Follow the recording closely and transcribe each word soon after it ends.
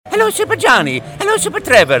Hello, Super Johnny. Hello, Super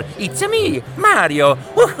Trevor. It's me, Mario.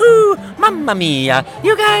 Woohoo! Mamma mia.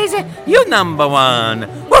 You guys, you number one.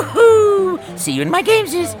 Woohoo! See you in my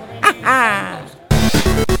games. Ha ha!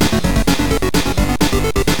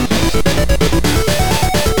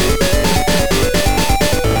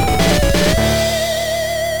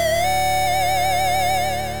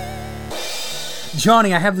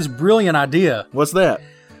 Johnny, I have this brilliant idea. What's that?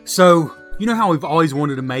 So, you know how we've always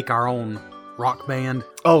wanted to make our own rock band?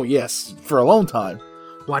 Oh, yes, for a long time.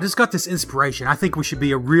 Well, I just got this inspiration. I think we should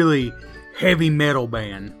be a really heavy metal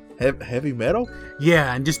band. Heavy metal?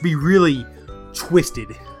 Yeah, and just be really twisted.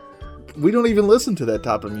 We don't even listen to that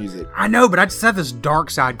type of music. I know, but I just have this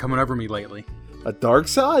dark side coming over me lately. A dark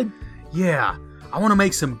side? Yeah, I want to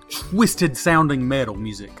make some twisted sounding metal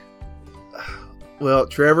music. Well,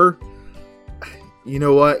 Trevor, you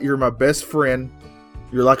know what? You're my best friend.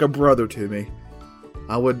 You're like a brother to me.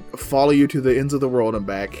 I would follow you to the ends of the world and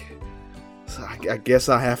back. So I guess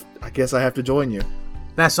I have to join you.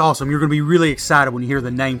 That's awesome. You're going to be really excited when you hear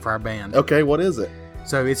the name for our band. Okay, what is it?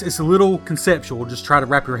 So it's a little conceptual. Just try to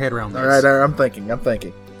wrap your head around this. All right, I'm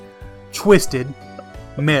thinking. Twisted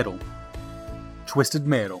metal. Twisted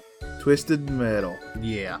metal. Twisted metal.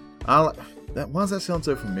 Yeah. Why does that sound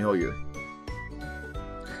so familiar?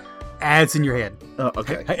 It's in your head. Oh,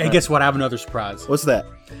 okay. Hey, guess what? I have another surprise. What's that?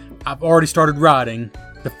 I've already started writing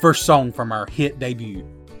the first song from our hit debut.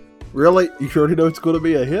 Really? You already know it's going to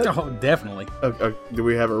be a hit? Oh, definitely. Do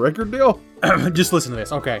we have a record deal? Just listen to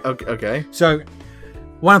this. Okay. Okay. So,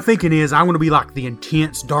 what I'm thinking is I'm going to be like the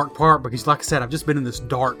intense dark part because, like I said, I've just been in this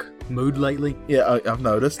dark mood lately. Yeah, I've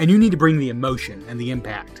noticed. And you need to bring the emotion and the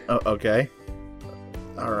impact. Okay.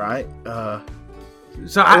 All right.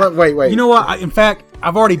 So wait. You know what? In fact,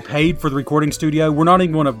 I've already paid for the recording studio. We're not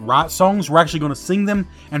even going to write songs. We're actually going to sing them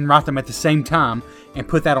and write them at the same time and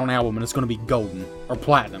put that on album, and it's going to be golden or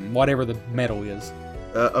platinum, whatever the metal is.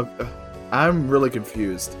 I'm really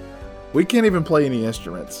confused. We can't even play any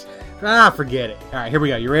instruments. Forget it. All right, here we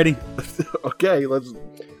go. You ready? Okay, let's. All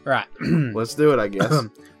right. Let's do it, I guess.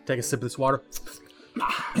 Take a sip of this water.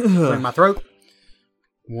 Clear my throat.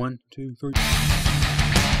 1, 2, 3.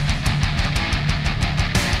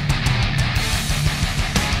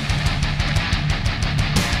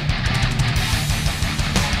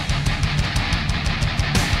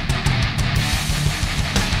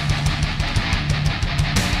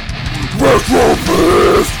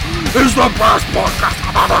 Retrofist is the best podcast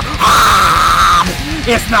I've ever had.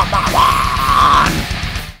 It's number one.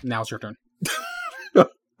 Now it's your turn.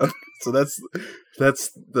 So that's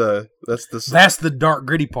the dark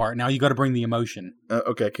gritty part. Now you got to bring the emotion.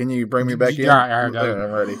 Okay, can you bring me back in? All right, go.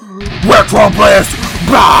 I'm ready. Retrofist.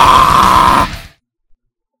 Blah!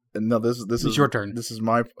 No, this is your turn. This is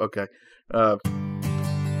my okay.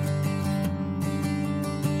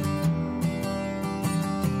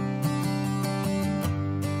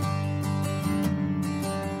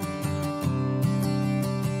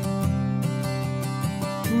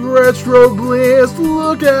 Retro Bliss,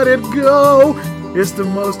 look at it go. It's the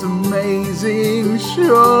most amazing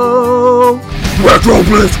show. Retro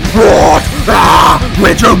Bliss. What?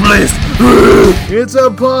 Retro Bliss. It's a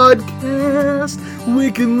podcast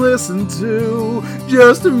we can listen to,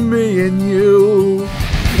 just me and you.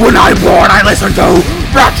 When I'm born, I listen to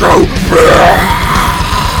Retro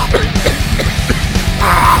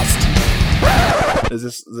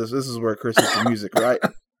Bliss. This is where Chris is the music, right?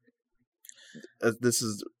 This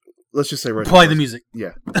is, let's just say, play the music.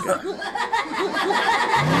 Yeah. Okay.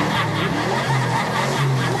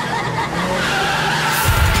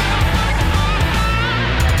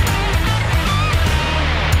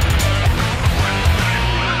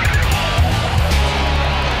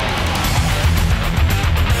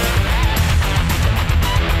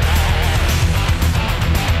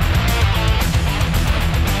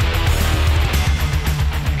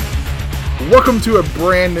 Welcome to a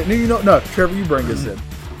brand new. No, Trevor, you bring us in.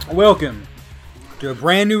 Welcome to a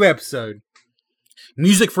brand new episode,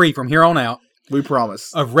 music free from here on out. We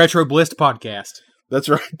promise. Of Retro Bliss Podcast. That's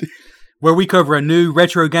right. Where we cover a new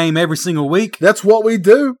retro game every single week. That's what we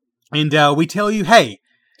do. And we tell you, hey,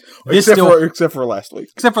 except for last week.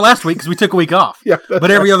 Except for last week because we took a week off. Yeah.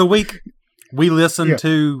 But every other week we listen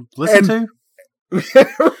to.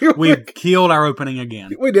 We killed our opening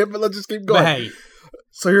again. We did, but let's just keep going. But hey.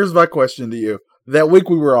 So here's my question to you. That week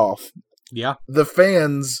we were off. Yeah. The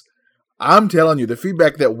fans, I'm telling you, the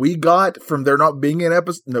feedback that we got from there not being an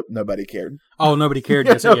episode, nobody cared. Oh, nobody cared.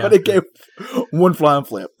 Yes, nobody gave one flying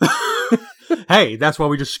flip. Hey, that's why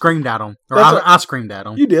we just screamed at them. Or I screamed at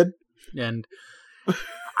them. You did. And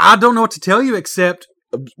I don't know what to tell you except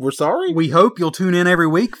We're sorry. We hope you'll tune in every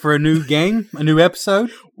week for a new game, a new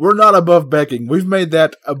episode. We're not above begging. We've made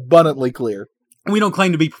that abundantly clear. We don't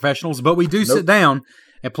claim to be professionals, but we do sit down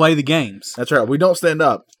and play the games. That's right. We don't stand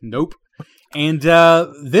up. Nope. And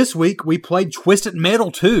this week we played Twisted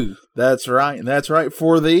Metal 2. That's right. That's right.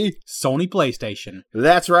 For the Sony PlayStation.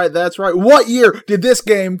 That's right. That's right. What year did this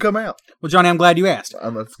game come out? Well, Johnny, I'm glad you asked.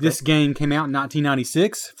 Let's go. This game came out in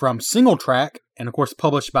 1996 from Single Track and, of course,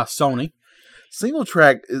 published by Sony. Single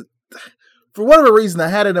Track is, for whatever reason, I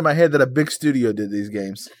had it in my head that a big studio did these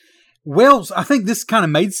games. Well, I think this kind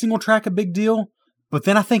of made Single Track a big deal, but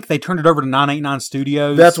then I think they turned it over to 989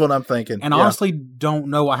 Studios. That's what I'm thinking. And honestly, don't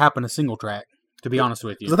know what happened to Single Track, to be honest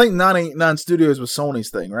with you. I think 989 Studios was Sony's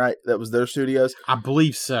thing, right? That was their studios. I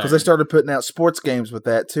believe so. Because they started putting out sports games with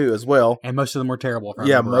that too, as well. And most of them were terrible.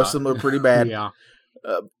 Yeah, most of them were pretty bad. Yeah.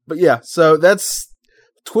 But yeah, so that's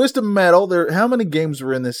Twisted Metal. How many games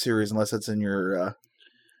were in this series, unless that's in your...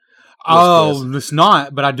 Oh, it's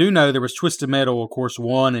not, but I do know there was Twisted Metal, of course,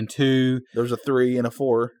 1 and 2. There was a 3 and a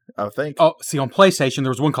 4, I think. Oh, see, on PlayStation, there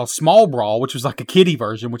was one called Small Brawl, which was like a kiddie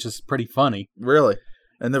version, which is pretty funny. Really?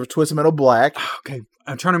 And there was Twisted Metal Black. Okay,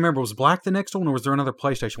 I'm trying to remember. Was Black the next one, or was there another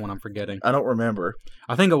PlayStation one I'm forgetting? I don't remember.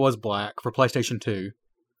 I think it was Black for PlayStation 2.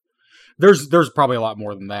 There's probably a lot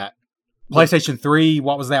more than that. PlayStation 3,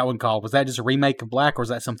 what was that one called? Was that just a remake of Black, or was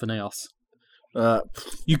that something else?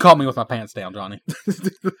 You caught me with my pants down, Johnny.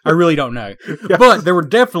 I really don't know. Yeah. But there were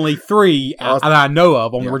definitely 3 that I know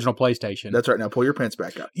of on the original PlayStation. That's right. Now pull your pants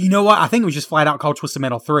back up. You know what? I think it was just flat out called Twisted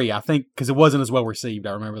Metal 3. I think because it wasn't as well received.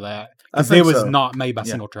 I remember that. Because it was not made by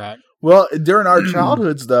Single Track. Well, during our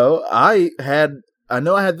childhoods, though, I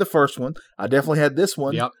know I had the first one. I definitely had this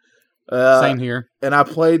one. Yep. Same here. And I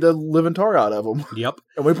played the living tar out of them. Yep.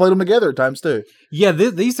 And we played them together at times, too. Yeah,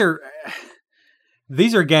 these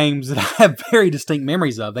are games that I have very distinct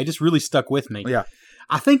memories of. They just really stuck with me. Yeah.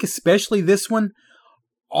 I think especially this one,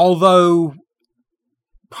 although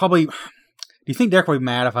probably... Do you think Derek will be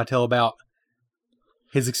mad if I tell about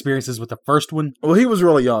his experiences with the first one? Well, he was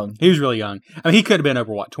really young. He was really young. I mean, he could have been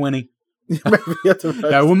over, 20? Maybe at the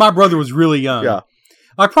most. No, when my brother was really young. Yeah.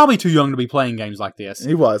 Like, probably too young to be playing games like this.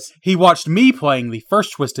 He was. He watched me playing the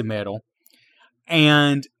first Twisted Metal,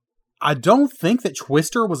 and I don't think that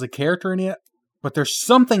Twister was a character in it, but there's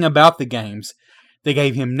something about the games that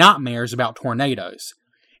gave him nightmares about tornadoes.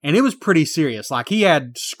 And it was pretty serious. Like, he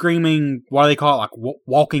had screaming, what do they call it, like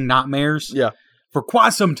walking nightmares? Yeah. For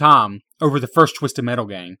quite some time over the first Twisted Metal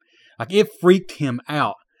game. Like, it freaked him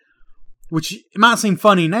out. Which, it might seem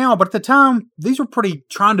funny now, but at the time, these were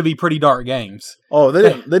trying to be pretty dark games. Oh,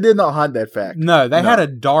 they did not hide that fact. No, they had a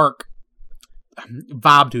dark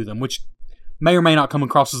vibe to them, which may or may not come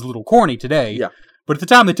across as a little corny today. Yeah. But at the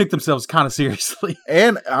time, they took themselves kind of seriously.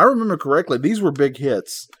 And I remember correctly, these were big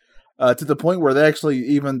hits to the point where they actually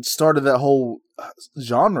even started that whole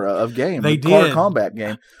genre of game. They the car did. combat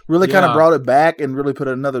game. Really kind of brought it back and really put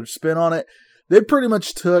another spin on it. They pretty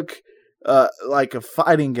much took like a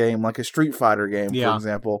fighting game, like a Street Fighter game, for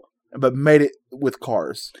example, but made it with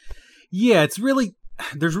cars. Yeah,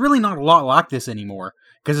 there's really not a lot like this anymore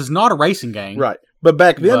because it's not a racing game. Right. But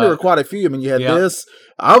back then, there were quite a few. I mean, you had this.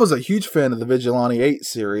 I was a huge fan of the Vigilante 8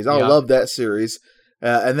 series. I loved that series.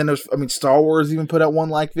 And then Star Wars even put out one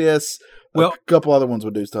like this. Well, a couple other ones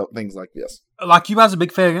would do things like this. Like you, I was a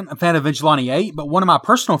big fan of Vigilante 8, but one of my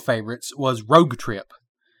personal favorites was Rogue Trip.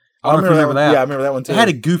 I don't know if you remember that. Yeah, I remember that one too. It had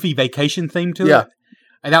a goofy vacation theme to it.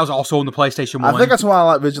 And that was also on the PlayStation 1. I think that's why I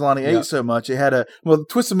like Vigilante 8 so much. It had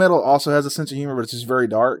Twisted Metal also has a sense of humor, but it's just very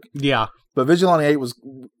dark. Yeah. But Vigilante 8 was,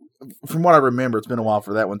 from what I remember, it's been a while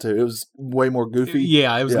for that one too. It was way more goofy.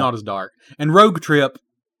 Yeah, it was not as dark. And Rogue Trip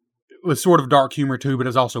was sort of dark humor too, but it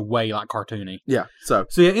was also way like cartoony. Yeah. So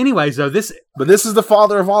yeah, anyways, though, this is the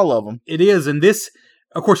father of all of them. It is, and this,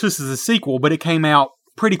 of course, this is a sequel, but it came out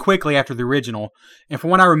pretty quickly after the original. And from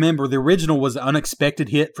what I remember, the original was an unexpected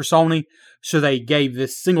hit for Sony, so they gave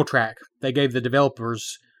this Single Track, they gave the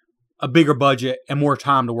developers a bigger budget and more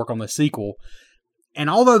time to work on the sequel. And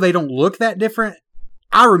although they don't look that different,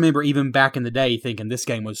 I remember even back in the day thinking this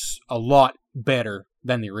game was a lot better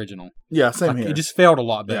than the original. Yeah, same here. It just felt a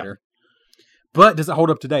lot better. Yeah. But does it hold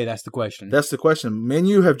up today? That's the question. That's the question. Me and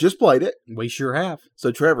you have just played it. We sure have.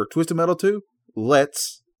 So, Trevor, Twisted Metal 2,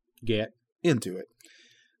 let's get into it.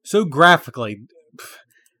 So, graphically,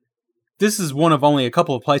 this is one of only a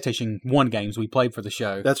couple of PlayStation 1 games we played for the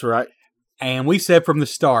show. That's right. And we said from the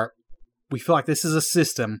start, we feel like this is a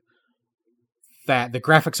system that the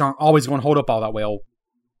graphics aren't always going to hold up all that well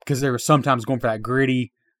because they were sometimes going for that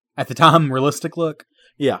gritty, at the time, realistic look.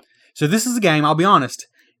 Yeah. So this is a game, I'll be honest,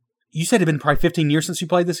 you said it had been probably 15 years since you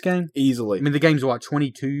played this game? Easily. I mean, the game's what,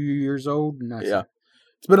 22 years old? No, yeah.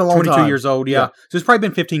 It's been a long 22 time. years old, yeah. Yeah. So it's probably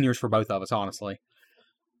been 15 years for both of us, honestly.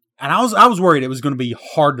 And I was worried it was going to be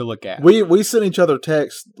hard to look at. We sent each other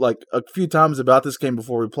texts like a few times about this game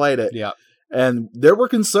before we played it. Yeah. And there were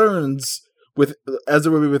concerns with, as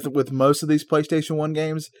there would be with most of these PlayStation 1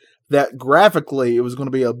 games, that graphically it was going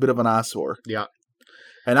to be a bit of an eyesore. Yeah.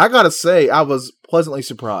 And I got to say, I was pleasantly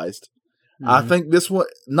surprised. I Mhm. think this one,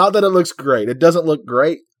 not that it looks great. It doesn't look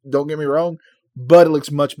great, don't get me wrong, but it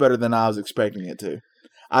looks much better than I was expecting it to.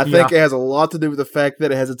 I think it has a lot to do with the fact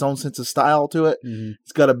that it has its own sense of style to it. Mhm.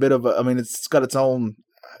 It's got a bit of it's got its own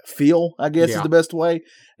feel, I guess is the best way.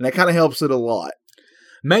 And that kind of helps it a lot.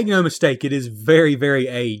 Make no mistake, it is very, very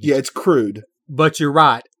aged. Yeah, it's crude. But you're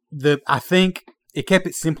right. I think it kept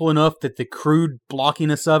it simple enough that the crude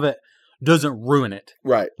blockiness of it doesn't ruin it.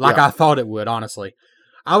 Right. Like yeah. I thought it would, honestly.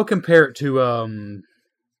 I would compare it to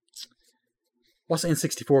what's the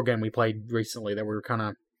N64 game we played recently that we were kind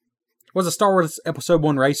of, was it Star Wars Episode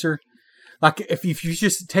 1 Racer? Like if you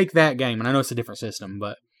just take that game, and I know it's a different system,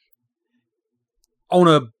 but on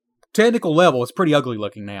a technical level, it's pretty ugly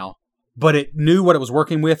looking now. But it knew what it was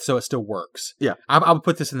working with, so it still works. Yeah. I would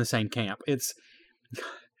put this in the same camp. It's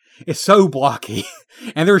so blocky.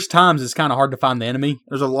 And there's times it's kind of hard to find the enemy.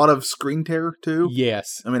 There's a lot of screen tear, too.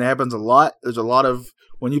 Yes. I mean, it happens a lot. There's a lot of,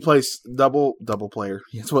 when you play double player,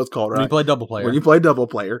 that's what it's called, right? When you play double player. When you play double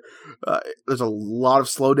player, there's a lot of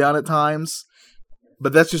slowdown at times.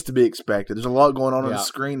 But that's just to be expected. There's a lot going on the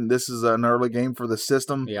screen. This is an early game for the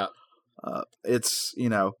system. Yeah. It's,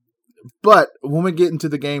 but when we get into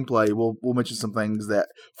the gameplay, we'll mention some things that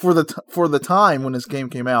for the time when this game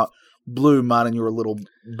came out blew mine and your little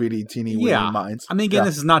bitty teeny weeny minds. I mean, again,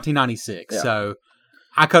 this is 1996, so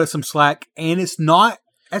I cut it some slack, and it's not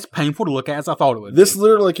as painful to look at as I thought it would. This be.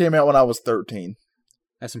 literally came out when I was 13.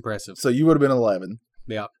 That's impressive. So you would have been 11.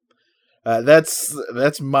 Yeah. That's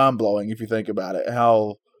mind blowing if you think about it.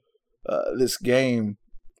 How this game,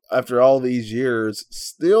 after all these years,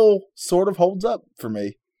 still sort of holds up for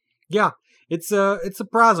me. Yeah, it's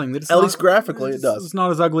surprising that it's at least graphically it does. It's not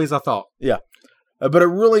as ugly as I thought. Yeah, but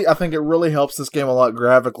I think it really helps this game a lot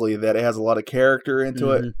graphically that it has a lot of character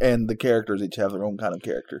into it, and the characters each have their own kind of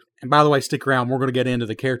character. And by the way, stick around. We're going to get into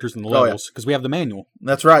the characters and the levels because we have the manual.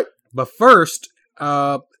 That's right. But first,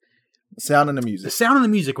 sound and the music. The sound and the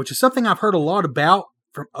music, which is something I've heard a lot about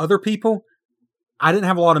from other people. I didn't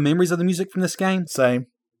have a lot of memories of the music from this game. Same.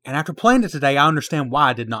 And after playing it today, I understand why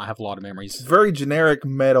I did not have a lot of memories. It's very generic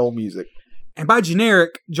metal music. And by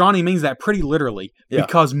generic, Johnny means that pretty literally. Yeah.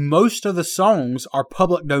 Because most of the songs are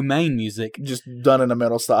public domain music. Just done in a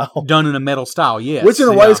metal style. Done in a metal style, yes. Which in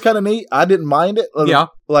a way is kind of neat. I didn't mind it. Yeah.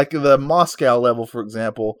 Like the Moscow level, for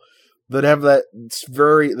example, that have that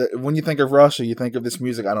when you think of Russia, you think of this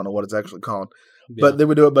music. I don't know what it's actually called. Yeah. But they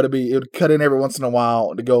would do it, but it would cut in every once in a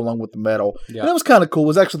while to go along with the metal. Yeah. And it was kind of cool. It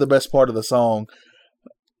was actually the best part of the song.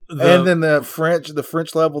 And then the French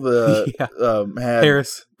level, had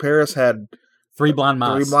Paris had Three Blind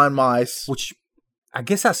Mice. Which I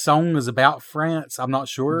guess that song is about France. I'm not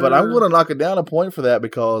sure. But I'm going to knock it down a point for that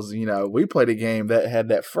because, we played a game that had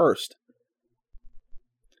that first.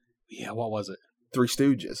 Yeah, what was it? Three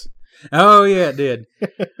Stooges. Oh, yeah, it did.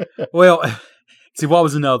 Well, see, what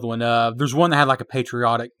was another one? There's one that had like a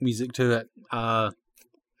patriotic music to it.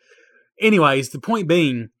 Anyways, the point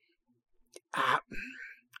being, I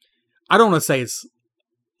don't want to say it's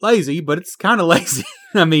lazy, but it's kind of lazy.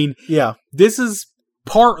 I mean, yeah, this is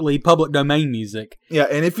partly public domain music. Yeah,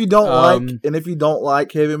 and if you don't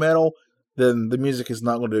like heavy metal, then the music is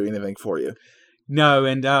not going to do anything for you. No,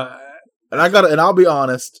 and I'll be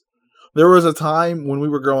honest. There was a time when we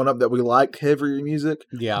were growing up that we liked heavier music.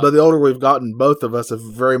 Yeah. But the older we've gotten, both of us have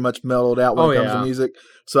very much mellowed out when it comes to music.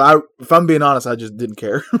 So if I'm being honest, I just didn't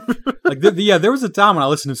care. There was a time when I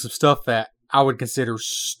listened to some stuff that I would consider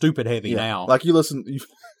stupid heavy now. Like you listen.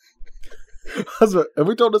 Have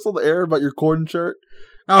we told this on the air about your Corden shirt?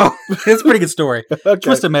 Oh, it's a pretty good story. Okay.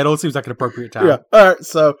 Twisted Metal, it seems like an appropriate time. Yeah. All right.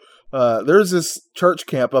 So there's this church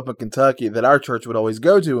camp up in Kentucky that our church would always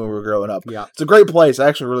go to when we were growing up. Yeah. It's a great place. I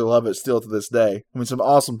actually really love it still to this day. I mean, some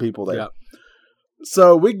awesome people there. Yeah.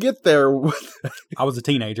 So we get there. I was a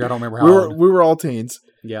teenager. I don't remember how old. We were all teens.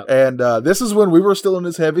 Yeah. And this is when we were still in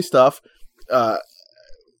this heavy stuff. I'm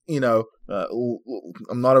just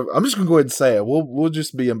gonna go ahead and say it. We'll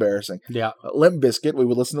just be embarrassing. Yeah. Limp Bizkit. We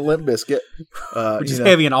would listen to Limp Bizkit, which is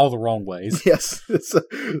heavy in all the wrong ways. Yes, there's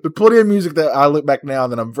plenty of music that I look back now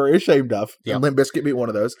that I'm very ashamed of. Yeah. And Limp Bizkit being one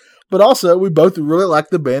of those. But also, we both really like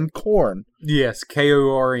the band Korn. Yes,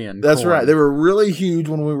 Korn. That's right. They were really huge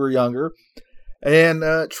when we were younger,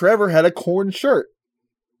 and Trevor had a Korn shirt.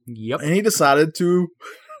 Yep. And he decided to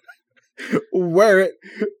wear it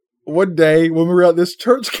one day when we were at this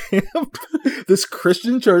church camp, this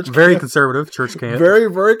Christian church Very camp, conservative church camp. very,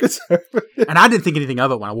 very conservative. And I didn't think anything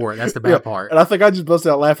of it when I wore it. That's the bad Yeah, part. And I think I just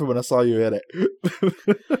busted out laughing when I saw you in it.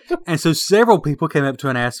 And so several people came up to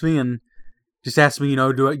and asked me, and just asked me,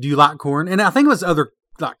 do you like Korn? And I think it was other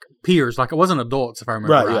like peers, like it wasn't adults, if I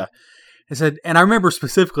remember right. Yeah. And I remember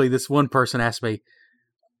specifically this one person asked me,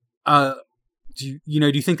 do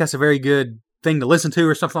you think that's a very good thing to listen to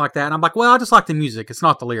or something like that? And I'm like, well, I just like the music. It's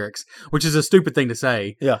not the lyrics, which is a stupid thing to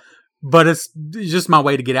say. Yeah. But it's just my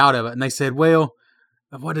way to get out of it. And they said, well,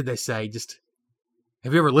 what did they say? Just,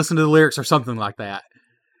 have you ever listened to the lyrics or something like that?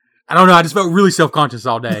 I don't know. I just felt really self-conscious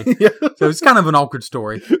all day. Yeah. So it's kind of an awkward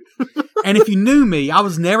story. And if you knew me, I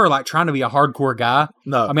was never like trying to be a hardcore guy.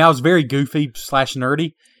 No. I mean, I was very goofy /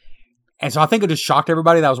 nerdy. And so I think it just shocked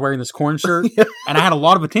everybody that I was wearing this Korn shirt. And I had a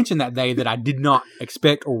lot of attention that day that I did not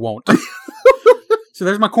expect or want. So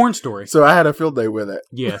there's my Korn story. So I had a field day with it.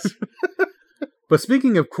 Yes. But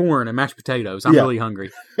speaking of corn and mashed potatoes, I'm really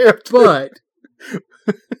hungry. Yeah. But,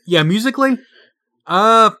 yeah, musically,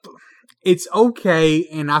 it's okay.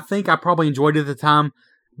 And I think I probably enjoyed it at the time.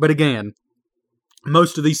 But again,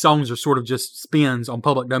 most of these songs are sort of just spins on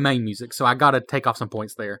public domain music, so I got to take off some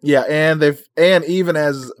points there. Yeah, and even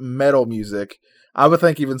as metal music, I would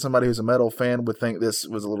think even somebody who's a metal fan would think this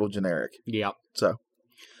was a little generic. Yeah. So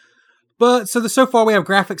far we have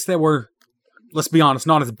graphics that were, let's be honest,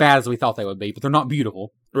 not as bad as we thought they would be, but they're not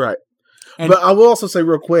beautiful. Right. And, but I will also say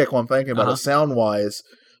real quick, while I'm thinking about it, sound-wise,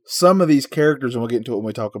 some of these characters, and we'll get into it when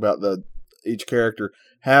we talk about each character,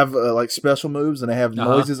 have like special moves, and they have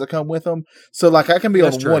noises that come with them. So like I can be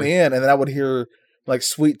on one end, and then I would hear like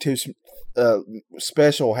Sweet Tooth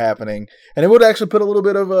special happening, and it would actually put a little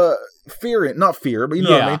bit of fear in, not fear, but you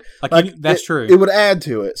know what I mean. That's true. It would add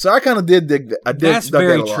to it. So I kind of did dig that. That's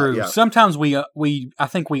very true. Yeah. Sometimes I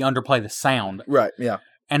think we underplay the sound. Right. Yeah.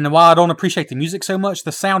 And while I don't appreciate the music so much,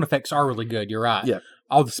 the sound effects are really good. You're right. Yeah.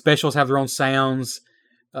 All the specials have their own sounds.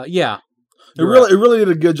 Yeah. It really did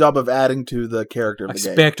a good job of adding to the character of the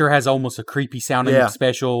game. Spectre has almost a creepy sounding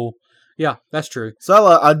special. Yeah, that's true. So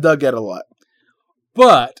I dug that a lot.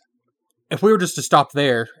 But if we were just to stop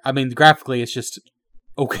there, I mean, graphically it's just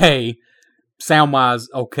okay. Sound-wise,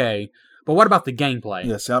 okay. But what about the gameplay?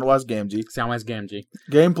 Yeah, sound-wise, Gamgee.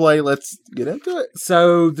 Gameplay, let's get into it.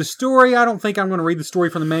 So the story, I don't think I'm going to read the story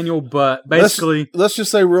from the manual, but basically... Let's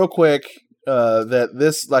just say real quick... that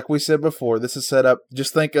this, like we said before, this is set up,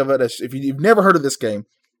 just think of it as, if you've never heard of this game,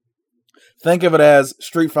 think of it as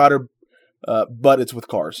Street Fighter, but it's with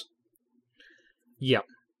cars. Yeah.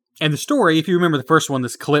 And the story, if you remember the first one,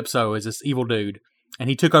 this Calypso is this evil dude, and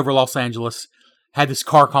he took over Los Angeles, had this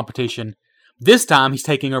car competition. This time, he's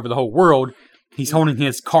taking over the whole world. He's holding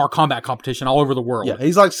his car combat competition all over the world. Yeah,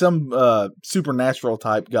 he's like some supernatural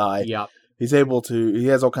type guy. Yeah. He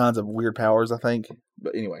has all kinds of weird powers, I think.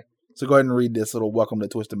 But anyway. So go ahead and read this little Welcome to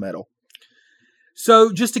Twisted Metal.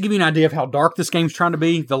 So just to give you an idea of how dark this game's trying to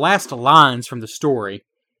be, the last lines from the story,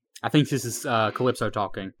 I think this is Calypso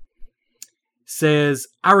talking, says,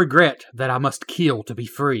 "I regret that I must kill to be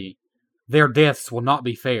free. Their deaths will not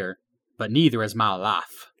be fair, but neither is my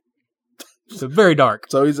life." So very dark.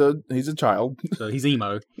 So he's a child. So he's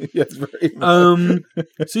emo. Yes, very emo.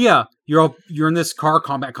 So yeah, you're in this car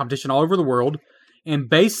combat competition all over the world, and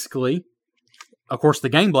basically, of course, the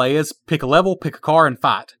gameplay is pick a level, pick a car, and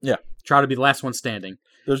fight. Yeah. Try to be the last one standing.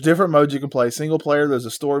 There's different modes you can play. Single player, there's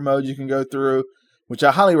a story mode you can go through, which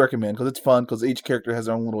I highly recommend because it's fun because each character has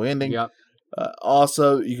their own little ending. Yeah.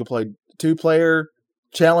 Also, you can play 2-player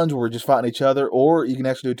challenge where we're just fighting each other, or you can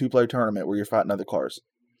actually do a 2-player tournament where you're fighting other cars.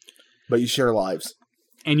 But you share lives.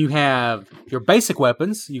 And you have your basic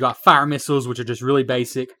weapons. You got fire missiles, which are just really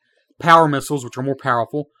basic. Power missiles, which are more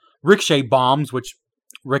powerful. Ricochet bombs, which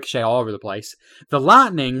ricochet all over the place. The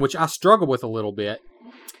lightning, which I struggle with a little bit.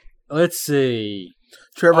 Let's see.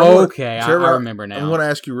 Trevor, I remember now. I'm going to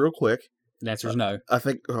ask you real quick. The answer is no. I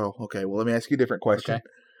think, okay. Well, let me ask you a different question. Okay.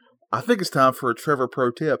 I think it's time for a Trevor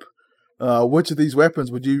pro tip. Which of these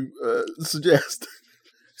weapons would you suggest?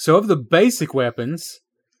 So of the basic weapons,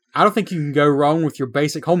 I don't think you can go wrong with your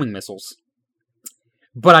basic homing missiles.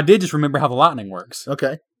 But I did just remember how the lightning works.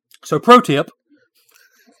 Okay. So pro tip.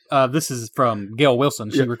 This is from Gail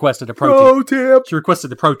Wilson. She requested a pro tip. She requested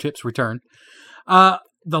the pro tips return.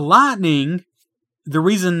 The lightning, the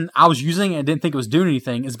reason I was using it and didn't think it was doing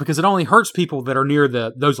anything is because it only hurts people that are near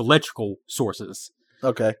those electrical sources.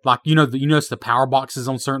 Okay. Like, you notice the power boxes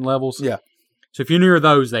on certain levels? Yeah. So if you're near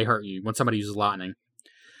those, they hurt you when somebody uses lightning.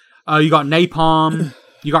 You got napalm,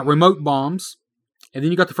 you got remote bombs, and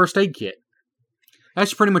then you got the first aid kit.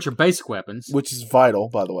 That's pretty much your basic weapons. Which is vital,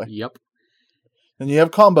 by the way. Yep. And you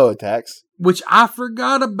have combo attacks. which I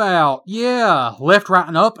forgot about. Yeah, left, right,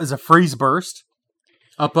 and up is a freeze burst.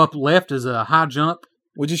 Up, up, left is a high jump.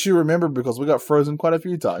 Which you should remember because we got frozen quite a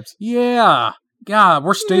few times. Yeah. God,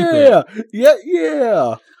 we're stupid.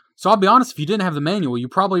 Yeah. So I'll be honest, if you didn't have the manual, you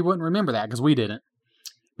probably wouldn't remember that because we didn't.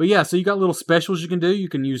 But yeah, so you got little specials you can do. You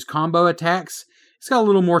can use combo attacks. It's got a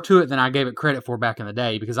little more to it than I gave it credit for back in the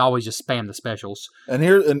day because I always just spam the specials. And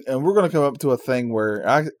we're going to come up to a thing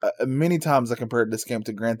where many times I compared this game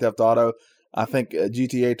to Grand Theft Auto. I think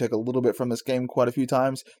GTA took a little bit from this game quite a few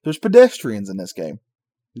times. There's pedestrians in this game.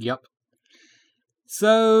 Yep.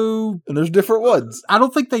 So... And there's different ones. I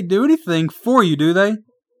don't think they do anything for you, do they?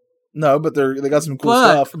 No, but they got some cool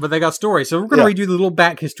stuff. But they got stories. So we're going to read you the little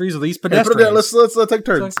back histories of these pedestrians. Let's take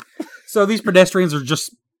turns. So these pedestrians are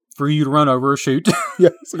just for you to run over or shoot. Yeah,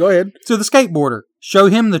 so go ahead. So the skateboarder. Show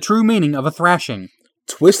him the true meaning of a thrashing.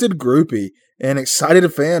 Twisted Groupie, an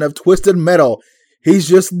excited fan of twisted metal. He's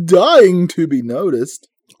just dying to be noticed.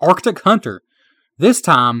 Arctic Hunter. This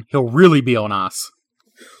time, he'll really be on ice.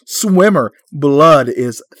 Swimmer, blood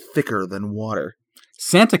is thicker than water.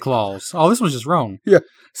 Santa Claus. Oh, this one's just wrong. Yeah.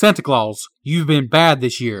 Santa Claus, you've been bad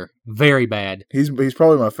this year. Very bad. He's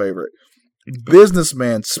probably my favorite.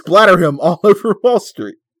 Businessman, splatter him all over Wall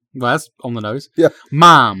Street. Well, that's on the nose. Yeah.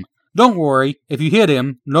 Mime, don't worry. If you hit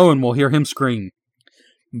him, no one will hear him scream.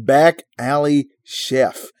 Back alley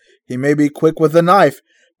chef. He may be quick with a knife,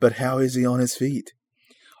 but how is he on his feet?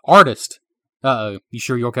 Artist. Uh-oh. You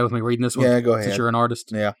sure you're okay with me reading this one? Yeah, go ahead. Since you're an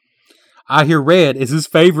artist? Yeah. I hear red is his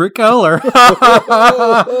favorite color.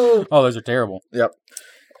 Oh, those are terrible. Yep.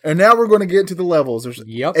 And now we're going to get to the levels. There's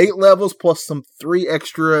 8 levels plus some 3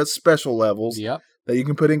 extra special levels that you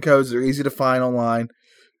can put in codes. They're easy to find online.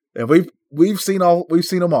 And we've seen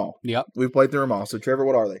them all. Yep. We've played through them all. So Trevor,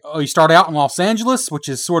 what are they? Oh, you start out in Los Angeles, which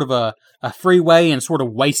is sort of a freeway and sort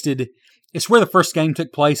of wasted. It's where the first game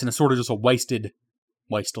took place, and it's sort of just a wasted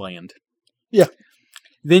wasteland. Yeah.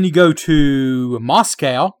 Then you go to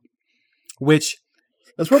Moscow, which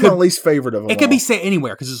that's probably my least favorite of them. It could be set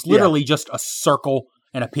anywhere because it's literally just a circle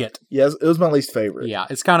and a pit. Yeah, it was my least favorite. Yeah,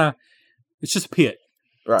 it's just a pit.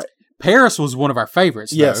 Right. Paris was one of our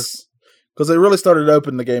favorites. Yes. Because they really started to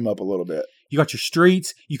open the game up a little bit. You got your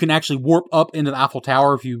streets. You can actually warp up into the Eiffel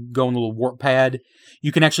Tower if you go on the little warp pad.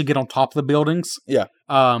 You can actually get on top of the buildings. Yeah.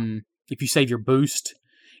 If you save your boost.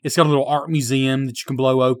 It's got a little art museum that you can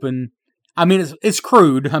blow open. I mean, it's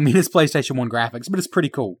crude. I mean, it's PlayStation 1 graphics, but it's pretty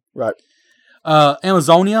cool. Right.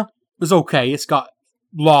 Amazonia is okay. It's got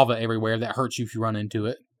lava everywhere that hurts you if you run into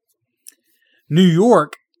it. New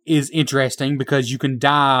York is interesting because you can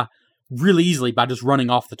die really easily by just running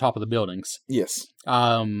off the top of the buildings. Yes.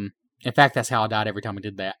 In fact, that's how I died every time I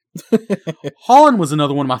did that. Holland was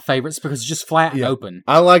another one of my favorites because it's just flat and open.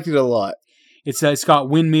 I liked it a lot. It's got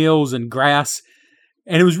windmills and grass,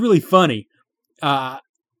 and it was really funny.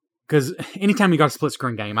 Because anytime you got a split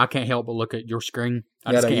screen game, I can't help but look at your screen.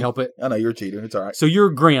 I just can't help it. I know, you're cheating. It's all right. So you're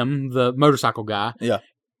Grim, the motorcycle guy. Yeah.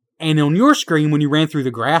 And on your screen, when you ran through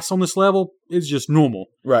the grass on this level, it's just normal.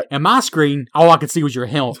 Right. And my screen, all I could see was your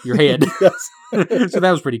head. So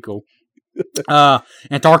that was pretty cool.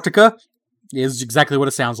 Antarctica is exactly what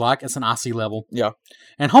it sounds like. It's an icy level. Yeah.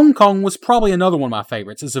 And Hong Kong was probably another one of my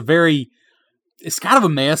favorites. It's kind of a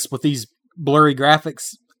mess with these blurry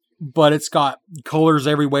graphics, but it's got colors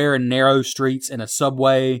everywhere and narrow streets and a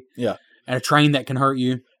subway. Yeah. And a train that can hurt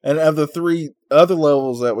you. And of the 3 other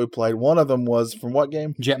levels that we played, one of them was from what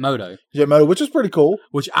game? Jetmoto. Jetmoto, which is pretty cool.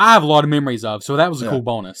 Which I have a lot of memories of, so that was a cool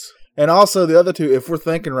bonus. And also the other 2, if we're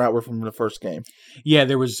thinking right, were from the first game. Yeah,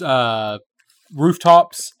 there was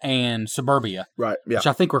Rooftops and Suburbia. Right, yeah. Which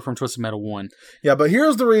I think were from Twisted Metal 1. Yeah, but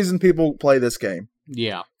here's the reason people play this game.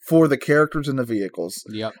 Yeah. For the characters and the vehicles.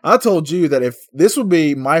 Yep. I told you that if this would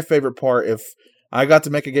be my favorite part, if I got to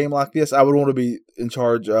make a game like this, I would want to be in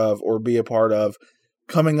charge of or be a part of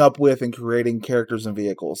coming up with and creating characters and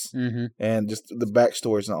vehicles and just the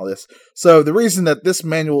backstories and all this. So the reason that this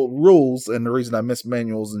manual rules and the reason I miss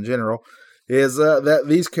manuals in general is that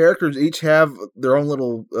these characters each have their own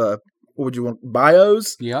little,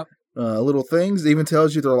 bios? Yep. Little things. It even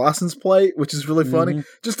tells you their license plate, which is really funny.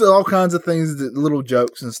 Just all kinds of things, little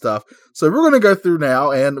jokes and stuff. So we're going to go through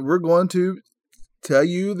now and we're going to tell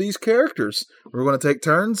you these characters. We're going to take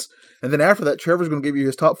turns. And then after that, Trevor's going to give you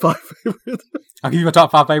his top 5 favorites. I'll give you my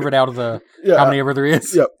top 5 favorite out of the how many ever there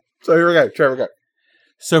is. Yep. So here we go. Trevor, go.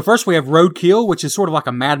 So first we have Roadkill, which is sort of like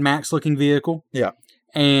a Mad Max looking vehicle. Yeah.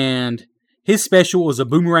 And his special was a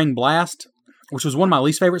Boomerang Blast, which was one of my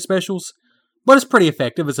least favorite specials. But it's pretty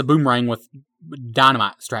effective. It's a boomerang with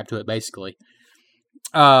dynamite strapped to it, basically.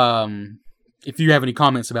 if you have any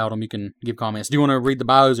comments about them, you can give comments. Do you want to read the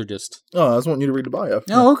bios or just? Oh, I just want you to read the bio.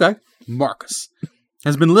 Oh, okay. Marcus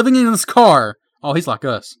has been living in his car. Oh, he's like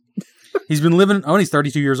us. He's been living. Oh, and he's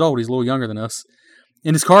 32 years old. He's a little younger than us.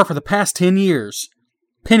 In his car for the past 10 years.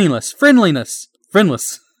 Penniless, friendliness,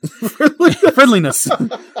 friendless, friendliness,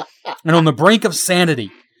 and on the brink of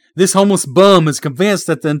sanity. This homeless bum is convinced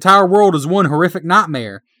that the entire world is one horrific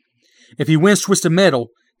nightmare. If he wins Twisted Metal,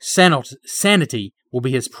 sanity will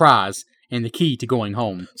be his prize and the key to going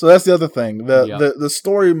home. So that's the other thing. The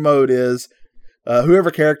story mode is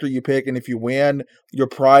whoever character you pick, and if you win, your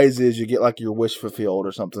prize is you get like your wish fulfilled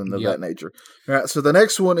or something of that nature. All right, so the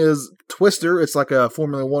next one is Twister. It's like a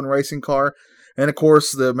Formula One racing car. And of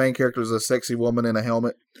course, the main character is a sexy woman in a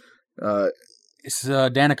helmet. It's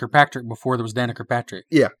Danica Kirkpatrick before there was Danica Kirkpatrick.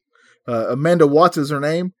 Yeah. Amanda Watts is her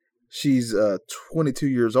name. She's 22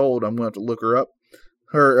 years old. I'm going to have to look her up.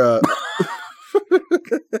 Her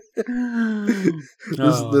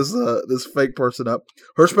this fake person up.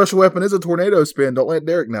 Her special weapon is a tornado spin. Don't let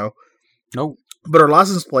Derek know. Nope. But her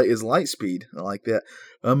license plate is Lightspeed. I like that.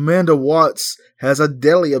 Amanda Watts has a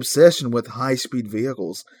deadly obsession with high-speed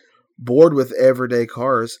vehicles. Bored with everyday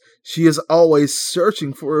cars, she is always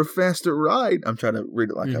searching for a faster ride. I'm trying to read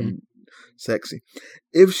it like I'm sexy.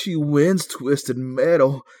 If she wins Twisted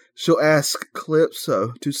Metal, she'll ask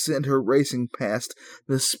Calypso to send her racing past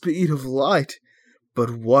the speed of light.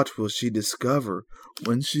 But what will she discover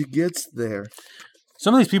when she gets there?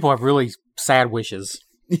 Some of these people have really sad wishes.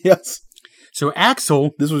 Yes. So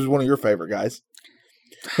Axel... This was one of your favorite guys.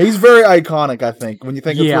 He's very iconic, I think. When you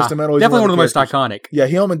think of Twisted Metal, he's definitely one of the most iconic. Yeah,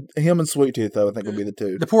 him and Sweet Tooth, though, I think would be the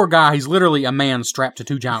two. The poor guy, he's literally a man strapped to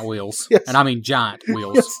two giant wheels. Yes. And I mean giant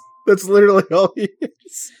wheels. Yes, that's literally all he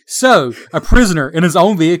is. So, a prisoner in his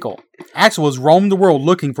own vehicle, Axel has roamed the world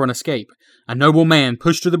looking for an escape. A noble man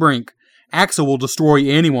pushed to the brink, Axel will destroy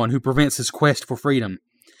anyone who prevents his quest for freedom.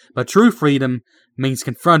 But true freedom means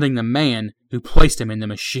confronting the man who placed him in the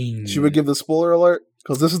machine. Should we give the spoiler alert?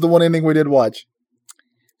 Because this is the one ending we did watch.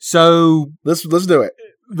 So let's do it.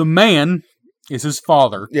 The man is his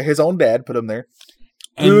father. Yeah, his own dad put him there.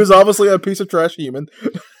 Who is obviously a piece of trash human.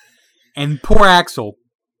 And poor Axel,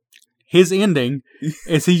 his ending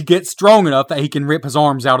is he gets strong enough that he can rip his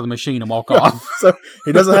arms out of the machine and walk off. So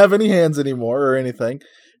he doesn't have any hands anymore or anything.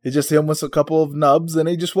 It's just him with a couple of nubs and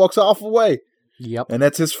he just walks off away. Yep. And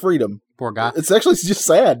that's his freedom. Poor guy. It's actually just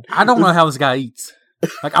sad. I don't know how this guy eats.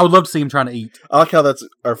 Like, I would love to see him trying to eat. I like how that's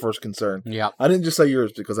our first concern. Yeah. I didn't just say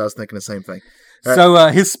yours because I was thinking the same thing. Right. So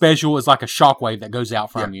his special is like a shockwave that goes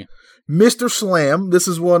out from you. Mr. Slam, this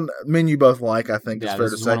is one men you both like, I think it's fair to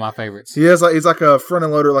say. This is one of my favorites. He's like a front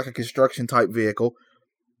end loader, like a construction type vehicle.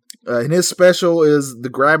 And his special is the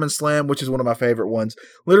grab and slam, which is one of my favorite ones.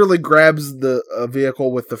 Literally grabs the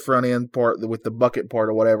vehicle with the front end part, with the bucket part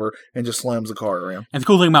or whatever, and just slams the car around. And the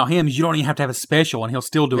cool thing about him is you don't even have to have a special, and he'll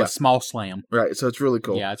still do a small slam. Right, so it's really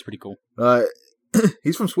cool. Yeah, it's pretty cool.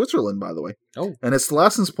 He's from Switzerland, by the way. Oh. And his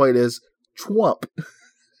license plate is Chwump.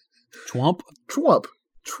 Chwump? Chwump.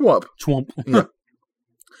 Chwump. Chwump. Yeah.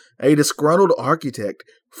 A disgruntled architect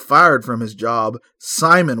fired from his job,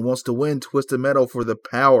 Simon wants to win Twisted Metal for the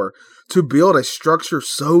power to build a structure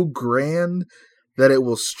so grand that it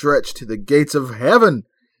will stretch to the gates of heaven.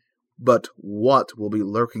 But what will be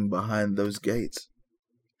lurking behind those gates?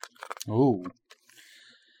 Ooh.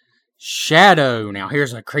 Shadow. Now,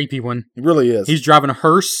 here's a creepy one. It really is. He's driving a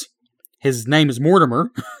hearse. His name is Mortimer.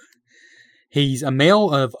 He's a male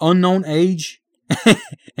of unknown age,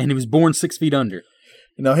 and he was born 6 feet under.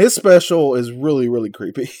 Now, his special is really, really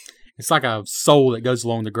creepy. It's like a soul that goes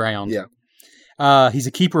along the ground. Yeah. He's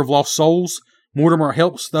a keeper of lost souls. Mortimer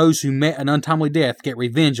helps those who met an untimely death get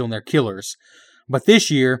revenge on their killers. But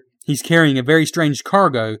this year, he's carrying a very strange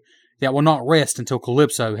cargo that will not rest until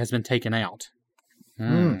Calypso has been taken out.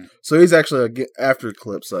 So he's actually after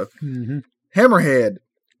Calypso. Mm-hmm. Hammerhead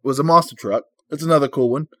was a monster truck. It's another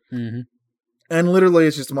cool one. Mm-hmm. And literally,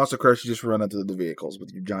 it's just a monster crush. You just run into the vehicles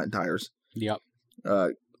with your giant tires. Yep.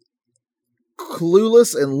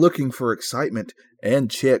 Clueless and looking for excitement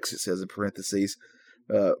and chicks, it says in parentheses.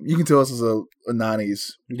 You can tell this is a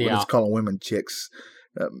 90s. Yeah. It's calling women chicks.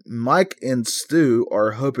 Mike and Stu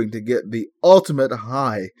are hoping to get the ultimate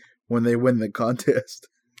high when they win the contest.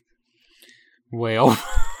 Well,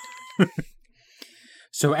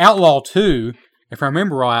 so Outlaw 2, if I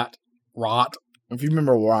remember right, If you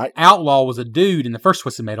remember right. Outlaw was a dude in the first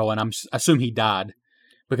Twisted Metal, and I assume he died.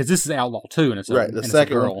 Because this is Outlaw 2, and it's a,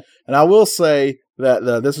 second girl. One. And I will say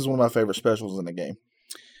that this is one of my favorite specials in the game.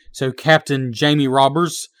 So Captain Jamie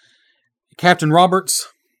Roberts. Captain Roberts.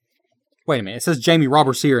 Wait a minute. It says Jamie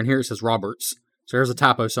Roberts here, and here it says Roberts. So there's a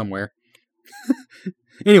typo somewhere.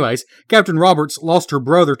 Anyways, Captain Roberts lost her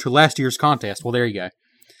brother to last year's contest. Well, there you go.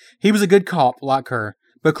 He was a good cop, like her,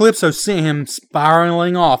 but Calypso sent him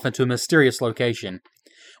spiraling off into a mysterious location.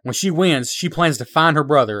 When she wins, she plans to find her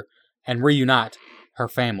brother and reunite her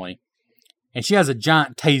family. And she has a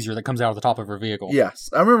giant taser that comes out of the top of her vehicle. Yes,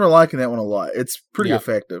 I remember liking that one a lot. It's pretty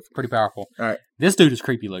effective. Pretty powerful. All right. This dude is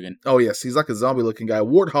creepy looking. Oh, yes, he's like a zombie-looking guy.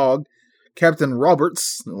 Warthog, Captain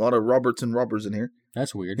Roberts. A lot of Roberts and Robbers in here.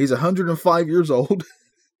 That's weird. He's 105 years old.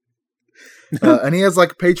 And he has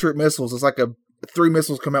like Patriot missiles. It's like 3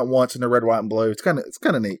 missiles come out once in the red, white, and blue. It's kind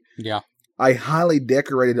of neat. Yeah. A highly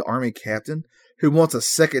decorated army captain who wants a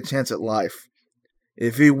second chance at life.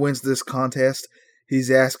 If he wins this contest, he's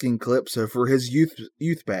asking Calypso for his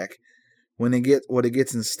youth back. What he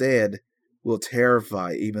gets instead will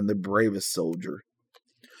terrify even the bravest soldier.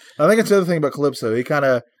 I think that's the other thing about Calypso. He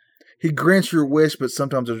grants your wish, but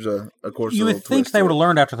sometimes there's of course, you a would little think twist they to would it. have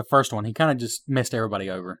learned after the first one. He kind of just messed everybody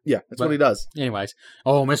over. Yeah, that's what he does. Anyways,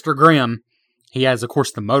 Mr. Grimm, he has, of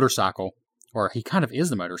course, the motorcycle, or he kind of is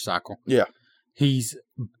the motorcycle. Yeah. He's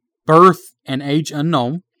birth and age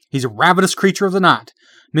unknown. He's a ravenous creature of the night.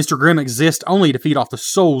 Mr. Grimm exists only to feed off the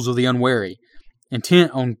souls of the unwary.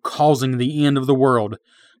 Intent on causing the end of the world,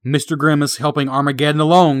 Mr. Grimm is helping Armageddon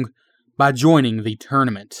along by joining the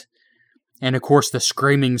tournament. And, of course, the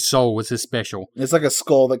Screaming Soul was his special. It's like a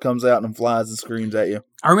skull that comes out and flies and screams at you.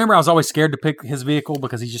 I remember I was always scared to pick his vehicle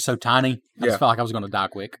because he's just so tiny. I just felt like I was going to die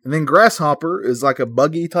quick. And then Grasshopper is like a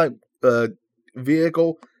buggy type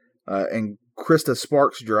vehicle, and Krista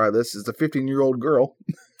Sparks drive this. Is a 15-year-old girl.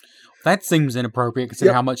 That seems inappropriate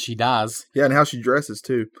considering how much she dies. Yeah, and how she dresses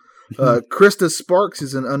too. Krista Sparks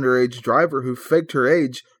is an underage driver who faked her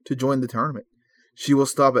age to join the tournament. She will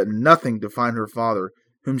stop at nothing to find her father,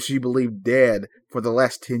 whom she believed dead for the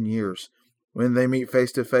last 10 years. When they meet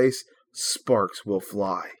face to face, sparks will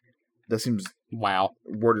fly. That seems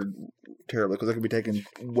worded terribly because that could be taken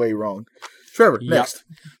way wrong. Trevor, next.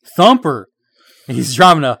 Thumper. He's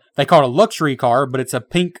driving they call it a luxury car, but it's a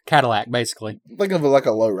pink Cadillac, basically. Think of it like a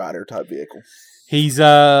lowrider type vehicle. He's,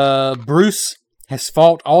 Bruce has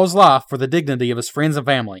fought all his life for the dignity of his friends and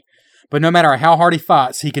family. But no matter how hard he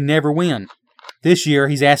fights, he can never win. This year,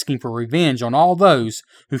 he's asking for revenge on all those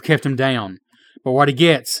who've kept him down. But what he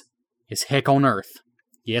gets is heck on earth.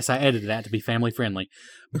 Yes, I edited that to be family friendly.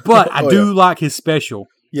 But I do like his special.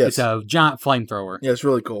 Yes. It's a giant flamethrower. Yeah, it's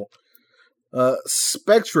really cool.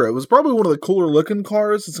 Spectra was probably one of the cooler looking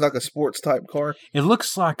cars. It's like a sports type car. It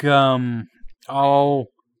looks like, what's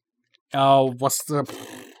the...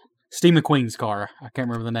 Steve McQueen's car. I can't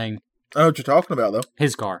remember the name. I know what you're talking about, though.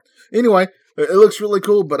 His car. Anyway, it looks really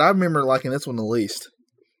cool, but I remember liking this one the least.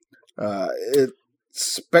 It's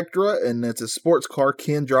Spectra, and it's a sports car.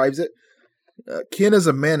 Ken drives it. Ken is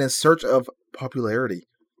a man in search of popularity.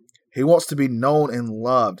 He wants to be known and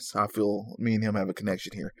loved. I feel me and him have a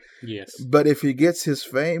connection here. Yes. But if he gets his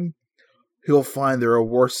fame, he'll find there are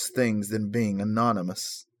worse things than being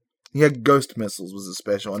anonymous. He had ghost missiles was a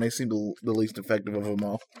special, and they seemed the least effective of them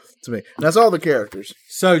all to me. And that's all the characters.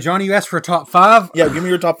 So, Johnny, you asked for a top 5? Yeah, give me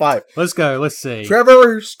your top 5. Let's go. Let's see.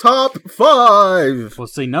 Trevor's top 5. We'll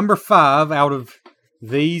see. Number 5 out of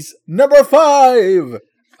these. Number 5.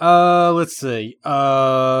 Let's see.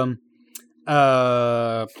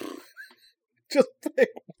 Just pick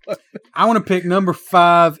one. I want to pick number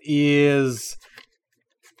 5 is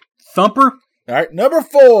Thumper. All right, number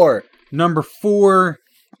 4. Number 4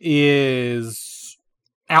 is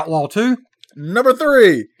Outlaw 2. Number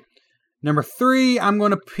 3. Number 3, I'm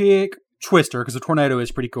going to pick Twister because the tornado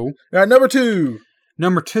is pretty cool. All right, number 2.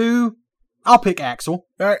 Number 2, I'll pick Axel.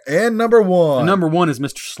 All right, and number 1. And number 1 is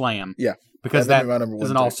Mr. Slam. Yeah. Because that my number is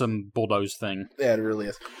 1 an too. awesome bulldoze thing. Yeah, it really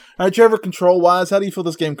is. All right, Trevor, control-wise, how do you feel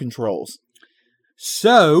this game controls?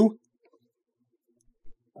 So,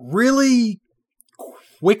 really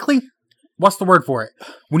quickly? What's the word for it?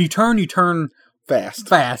 When you turn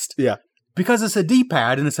fast. Yeah. Because it's a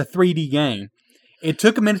D-pad and it's a 3D game. It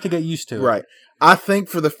took a minute to get used to it. Right. I think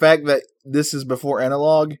for the fact that this is before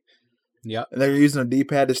analog, Yep. and they're using a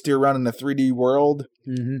D-pad to steer around in a 3D world,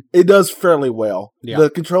 Mm-hmm. it does fairly well. Yeah.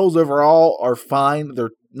 The controls overall are fine.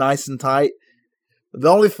 They're nice and tight. The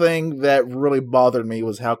only thing that really bothered me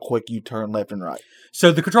was how quick you turn left and right.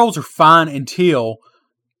 So the controls are fine until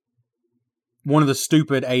one of the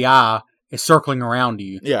stupid AI is circling around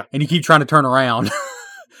you. Yeah. And you keep trying to turn around.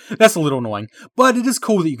 That's a little annoying. But it is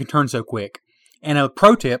cool that you can turn so quick. And a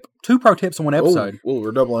pro tip, 2 pro tips in one episode. Oh,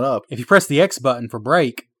 we're doubling up. If you press the X button for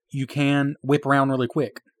brake, you can whip around really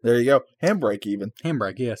quick. There you go. Handbrake even.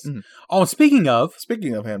 Handbrake, yes. Mhm. Oh, and speaking of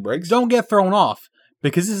handbrakes. don't get thrown off.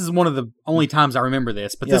 Because this is one of the only times I remember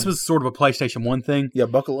this. But this was sort of a PlayStation 1 thing. Yeah,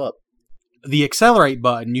 buckle up. the accelerate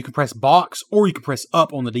button, you can press box or you can press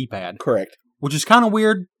up on the D-pad, Correct. which is kind of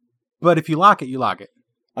weird, but if you like it, you like it.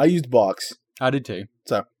 I used box. I did too.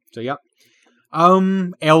 So yep.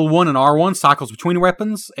 L1 and R1 cycles between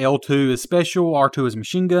weapons. L2 is special. R2 is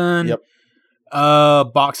machine gun. Yep.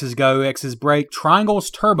 Boxes go. X is brake. Triangle is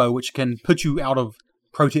turbo, which can put you out of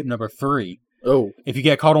pro tip number 3. Oh, If you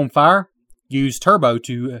get caught on fire, use turbo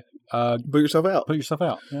to put yourself out. put yourself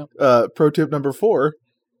out. Yep. Pro tip number 4.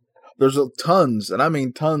 There's tons, and I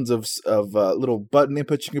mean tons of little button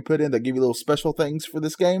inputs you can put in that give you little special things for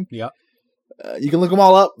this game. Yep. You can look them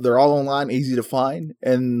all up. They're all online, easy to find.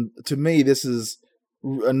 And to me, this is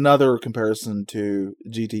another comparison to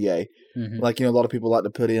GTA. Mhm. Like, a lot of people like to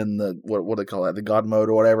put in the, what do they call it, the God mode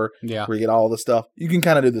or whatever, Yeah, where you get all the stuff. You can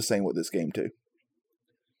kind of do the same with this game, too.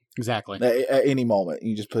 exactly. At any moment,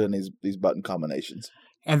 you just put in these button combinations.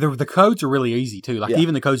 And the codes are really easy, too. Like, Yeah.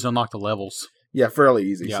 even the codes to unlock the levels. Yeah, fairly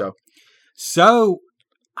easy. Yeah. So,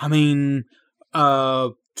 I mean,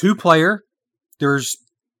 2-player, there's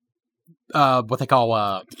what they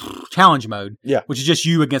call challenge mode. Yeah. Which is just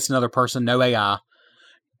you against another person, no AI.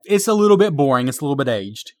 It's a little bit boring. It's a little bit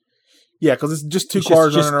aged. yeah, because it's just two It's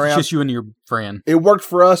cars just, running around. It's just you and your friend. It worked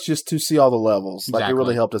for us just to see all the levels. Like, it Exactly.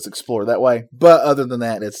 really helped us explore that way. But other than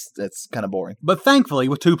that, it's kind of boring. But thankfully,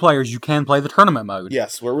 with 2 players, you can play the tournament mode.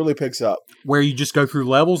 Yes, where it really picks up. Where you just go through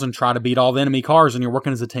levels and try to beat all the enemy cars and you're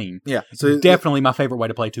working as a team. Yeah. So Definitely my favorite way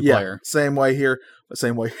to play 2-player. Same way here.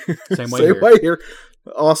 Same way. Same way here.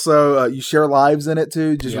 Also, you share lives in it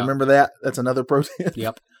too. Just Yeah. remember that. That's another pro tip.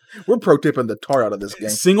 Yep. We're pro tipping the tar out of this game.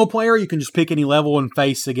 Single player, you can just pick any level and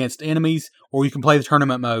face against enemies, or you can play the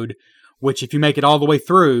tournament mode, which if you make it all the way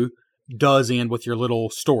through, does end with your little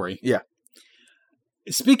story. Yeah.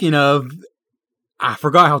 Speaking of, I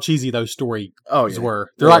forgot how cheesy those stories Oh yeah. were.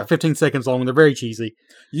 They're Yeah. like 15 seconds long. They're very cheesy.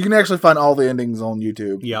 You can actually find all the endings on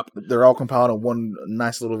YouTube. Yep. They're all compiled in one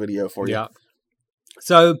nice little video for you. Yep.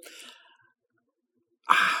 So,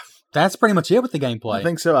 that's pretty much it with the gameplay. I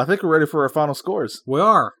think so. I think we're ready for our final scores. We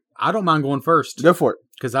are. I don't mind going first, Go for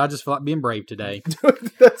because I just feel like being brave today.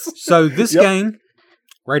 it. That's- So, this Yep. game,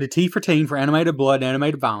 rated T for teen for animated blood and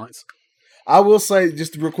animated violence. I will say,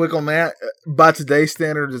 just real quick on that, by today's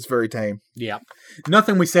standards, it's very tame. Yeah.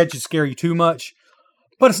 Nothing we said should scare you too much,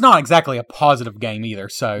 but it's not exactly a positive game either.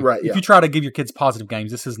 So Right, if yeah. you try to give your kids positive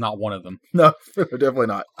games, this is not one of them. No, definitely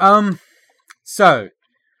not. So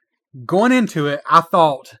going into it, I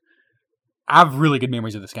thought I have really good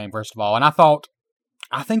memories of this game, first of all, and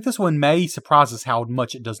I think this one may surprise us how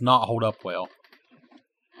much it does not hold up well.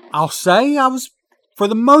 I'll say I was, for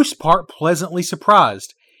the most part, pleasantly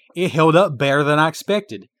surprised. It held up better than I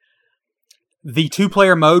expected. The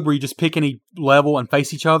 2-player mode where you just pick any level and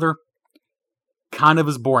face each other kind of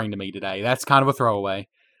is boring to me today. That's kind of a throwaway.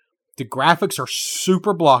 The graphics are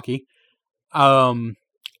super blocky. I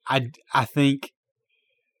think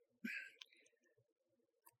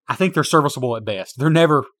they're serviceable at best. They're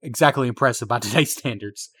never exactly impressive by today's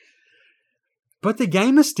standards. But the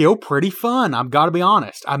game is still pretty fun, I've got to be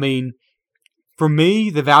honest. I mean, for me,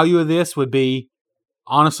 the value of this would be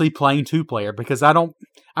honestly playing 2-player, because I don't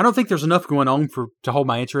think there's enough going on to hold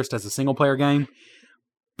my interest as a single-player game.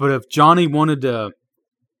 But if Johnny wanted to...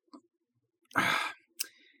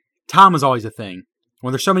 Time is always a thing.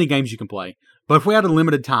 Well, there's so many games you can play. But if we had a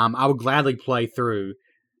limited time, I would gladly play through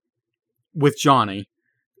with Johnny,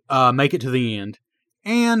 make it to the end,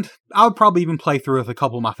 and I would probably even play through with a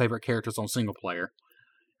couple of my favorite characters on single player.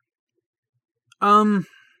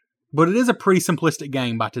 But it is a pretty simplistic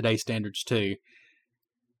game by today's standards too.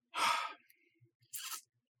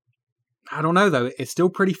 I don't know though. It's still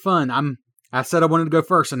pretty fun. I said I wanted to go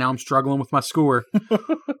first, and now I'm struggling with my score.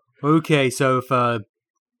 Okay, so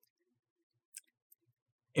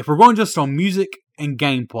if we're going just on music and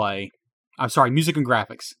gameplay, music and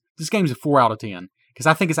graphics, this game's a 4 out of 10. Because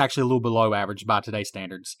I think it's actually a little below average by today's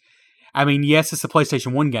standards. I mean, yes, it's a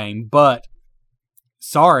PlayStation 1 game, but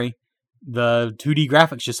sorry, the 2D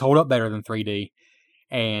graphics just hold up better than 3D.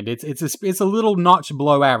 And it's a little notch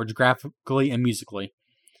below average graphically and musically.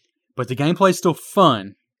 But the gameplay's still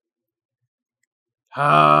fun. You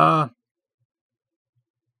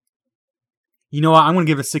know what? I'm going to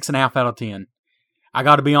give it a 6.5 out of 10. I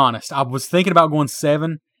got to be honest. I was thinking about going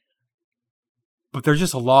 7. But there's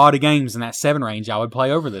just a lot of games in that 7 range I would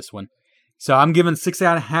play over this one. So I'm giving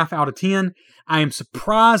 6.5 out of 10. I am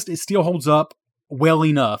surprised it still holds up well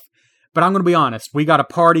enough. But I'm going to be honest. We got a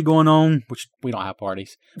party going on, which we don't have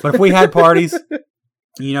parties. But if we had parties,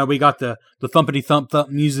 we got the thumpity thump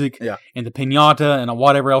music and the piñata and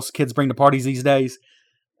whatever else kids bring to parties these days.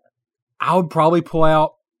 I would probably pull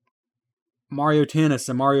out Mario Tennis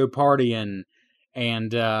and Mario Party and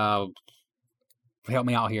help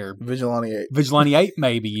me out here. Vigilante 8. Vigilante 8,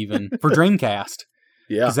 maybe even for Dreamcast,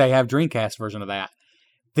 Yeah. because they have Dreamcast version of that.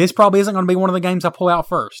 This probably isn't going to be one of the games I pull out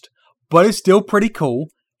first, but it's still pretty cool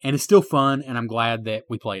and it's still fun, and I'm glad that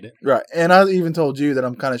we played it. Right. And I even told you that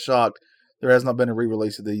I'm kind of shocked there has not been a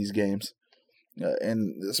re-release of these games.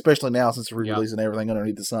 And especially now since they're re-releasing everything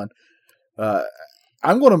underneath the sun.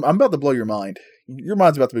 I'm about to blow your mind. Your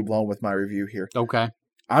mind's about to be blown with my review here. Okay.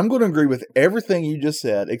 I'm going to agree with everything you just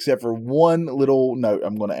said, except for one little note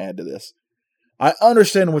I'm going to add to this. I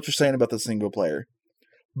understand what you're saying about the single player.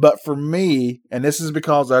 But for me, and this is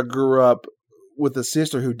because I grew up with a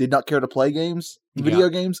sister who did not care to play video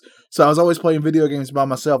games. So I was always playing video games by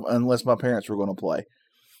myself unless my parents were going to play.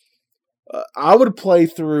 I would play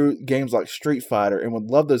through games like Street Fighter and would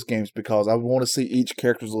love those games because I would want to see each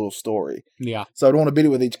character's little story. Yeah. So I'd want to beat it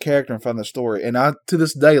with each character and find the story. And I, to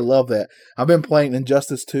this day, love that. I've been playing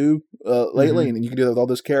Injustice 2 lately, and you can do that with all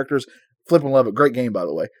those characters. Flip and love it. Great game, by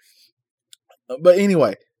the way. But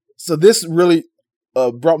anyway, so this really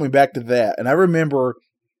brought me back to that. And I remember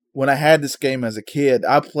when I had this game as a kid,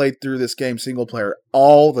 I played through this game single player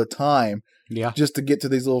all the time. Yeah. Just to get to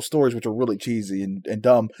these little stories, which are really cheesy and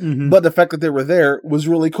dumb. Mm-hmm. But the fact that they were there was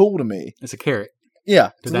really cool to me. It's a carrot. Yeah.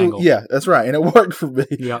 To dangle. Yeah, that's right. And it worked for me.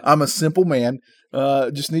 Yeah. I'm a simple man,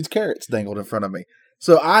 just needs carrots dangled in front of me.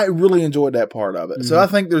 So I really enjoyed that part of it. Mm-hmm. So I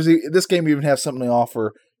think this game even has something to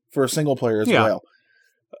offer for a single player as well.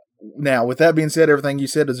 Now, with that being said, everything you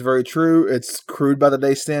said is very true. It's crude by the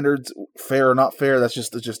day standards. Fair or not fair, that's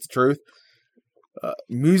just the truth.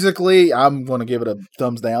 Musically, I'm going to give it a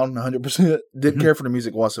thumbs down, 100%. Didn't care for the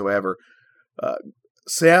music whatsoever.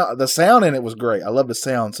 The sound in it was great. I love the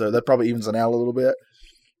sound, so that probably evens it out a little bit.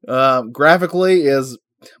 Graphically is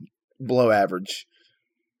below average.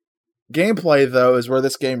 Gameplay, though, is where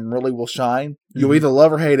this game really will shine. You'll either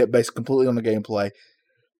love or hate it based completely on the gameplay.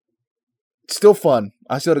 It's still fun.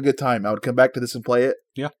 I still had a good time. I would come back to this and play it.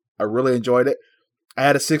 Yeah. I really enjoyed it. I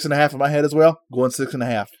had a 6.5 in my head as well. Going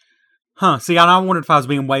 6.5. Huh. See, I wondered if I was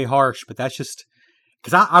being way harsh, but that's just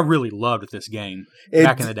because I really loved this game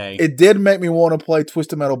back in the day. It did make me want to play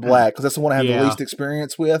Twisted Metal Black because that's the one I had the least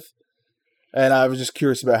experience with. And I was just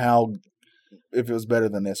curious about if it was better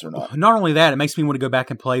than this or not. Not only that, it makes me want to go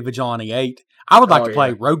back and play Vigilante 8. I would like to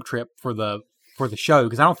play Road Trip for the show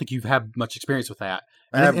because I don't think you've had much experience with that.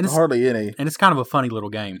 I have hardly any. And it's kind of a funny little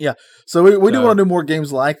game. Yeah. So we do want to do more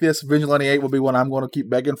games like this. Vigilante 8 will be one I'm going to keep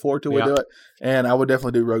begging for till we do it. And I would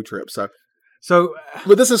definitely do Road Trip. But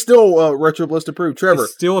this is still Retro Bliss approved. Trevor.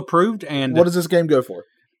 It's still approved. And what does this game go for?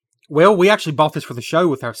 Well, we actually bought this for the show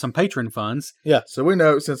with some patron funds. Yeah. So we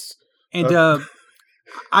know since... And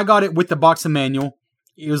I got it with the box and manual.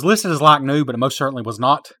 It was listed as like new, but it most certainly was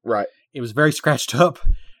not. Right. It was very scratched up.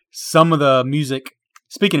 Some of the music...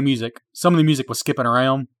 Speaking of music, some of the music was skipping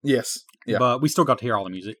around. Yes. Yeah. But we still got to hear all the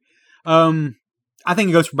music. I think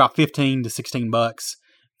it goes for about $15 to $16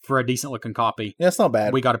 for a decent looking copy. Yeah, it's not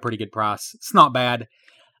bad. We got a pretty good price. It's not bad.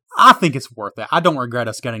 I think it's worth it. I don't regret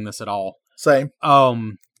us getting this at all. Same.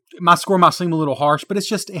 My score might seem a little harsh, but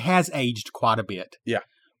it has aged quite a bit. Yeah.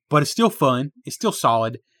 But it's still fun. It's still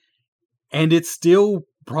solid. And it's still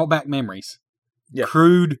brought back memories. Yeah.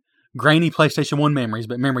 Crude, grainy PlayStation 1 memories,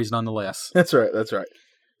 but memories nonetheless. That's right. That's right.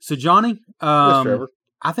 So, Johnny, yes, Trevor.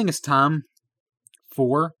 I think it's time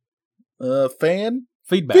for fan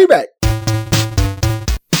feedback.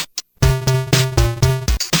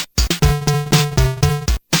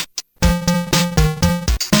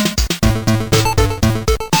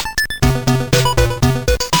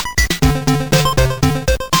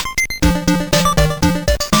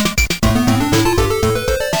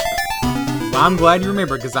 I'm glad you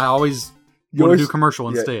remember because I always want to do commercial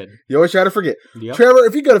instead. You always try to forget. Yep. Trevor,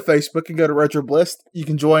 if you go to Facebook and go to Retro Bliss, you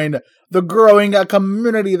can join the growing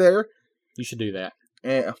community there. You should do that.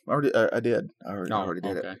 Yeah, I did. I already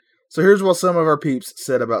did it. So here's what some of our peeps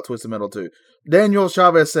said about Twisted Metal 2. Daniel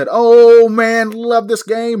Chavez said, "Oh man, love this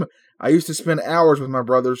game. I used to spend hours with my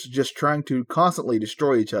brothers just trying to constantly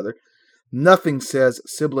destroy each other. Nothing says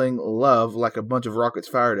sibling love like a bunch of rockets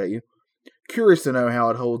fired at you. Curious to know how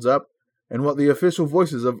it holds up and what the official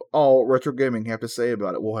voices of all retro gaming have to say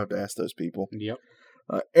about it." We'll have to ask those people. Yep.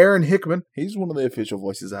 Aaron Hickman, he's one of the official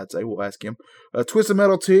voices, I'd say. We'll ask him. Twisted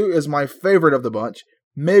Metal 2 is my favorite of the bunch.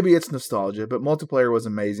 Maybe it's nostalgia, but multiplayer was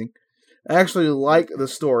amazing. I actually like the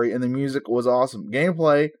story, and the music was awesome.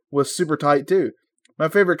 Gameplay was super tight, too. My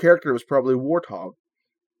favorite character was probably Warthog.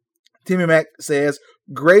 Timmy Mac says,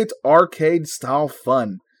 great arcade-style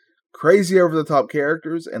fun. Crazy over-the-top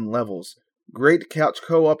characters and levels. Great couch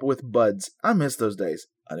co-op with buds. I miss those days.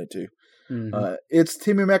 I do, too. Mm-hmm. It's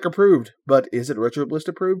Timmy Mac approved, but is it Retro Bliss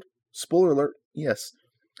approved? Spoiler alert, yes.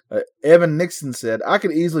 Evan Nixon said, I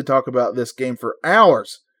could easily talk about this game for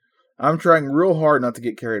hours. I'm trying real hard not to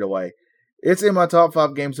get carried away. It's in my top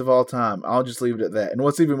 5 games of all time. I'll just leave it at that. And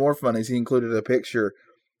what's even more funny is he included a picture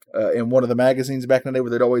in one of the magazines back in the day where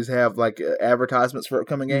they'd always have like advertisements for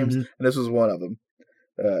upcoming games, and this was one of them.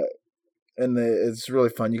 And it's really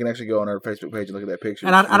fun. You can actually go on our Facebook page and look at that picture.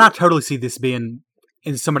 And I totally see this being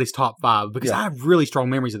in somebody's top 5 because I have really strong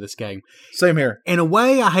memories of this game. Same here. In a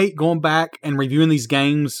way, I hate going back and reviewing these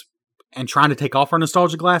games and trying to take off our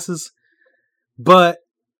nostalgia glasses, but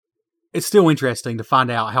it's still interesting to find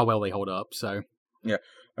out how well they hold up. So, yeah.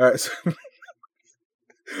 All right. So,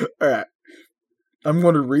 all right. I'm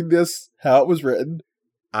going to read this how it was written.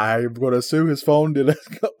 I'm going to assume his phone did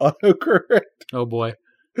autocorrect. Oh boy.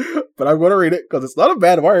 But I'm going to read it because it's not a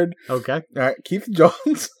bad word. Okay. All right. Keith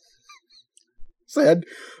Jones said,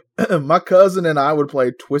 my cousin and I would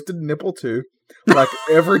play Twisted Nipple 2 like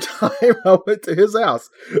every time I went to his house.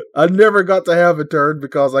 I never got to have a turn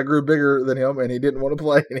because I grew bigger than him and he didn't want to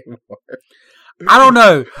play anymore. I don't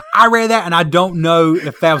know. I read that and I don't know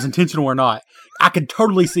if that was intentional or not. I could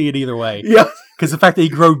totally see it either way. Yeah. Because the fact that he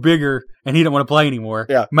grew bigger and he didn't want to play anymore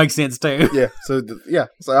makes sense too. Yeah. So,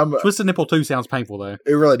 I'm Twisted Nipple 2 sounds painful though.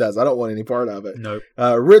 It really does. I don't want any part of it. Nope.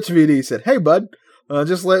 Rich VD said, hey, bud.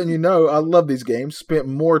 Just letting you know, I love these games. Spent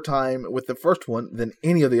more time with the first one than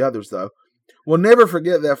any of the others, though. We'll never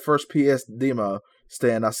forget that first PS demo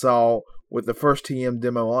stand I saw with the first TM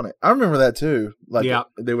demo on it. I remember that, too. Like,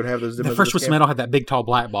 they would have those demos. The first Twisted Metal had that big, tall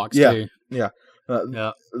black box, too. Yeah.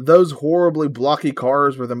 Those horribly blocky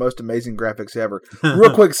cars were the most amazing graphics ever.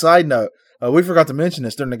 Real quick side note. We forgot to mention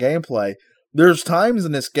this during the gameplay. There's times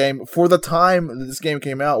in this game, for the time that this game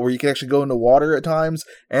came out, where you can actually go into water at times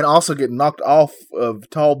and also get knocked off of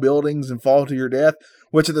tall buildings and fall to your death,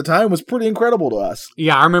 which at the time was pretty incredible to us.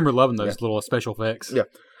 Yeah, I remember loving those little special effects. Yeah.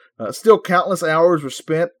 Still, countless hours were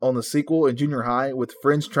spent on the sequel in junior high with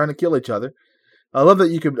friends trying to kill each other. I love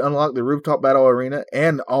that you could unlock the rooftop battle arena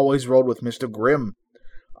and always rolled with Mr. Grimm.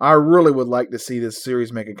 I really would like to see this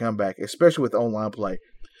series make a comeback, especially with online play.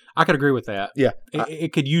 I could agree with that. Yeah.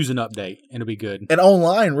 It could use an update, and it'd be good. And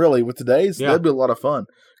online, really, with today's, that'd be a lot of fun.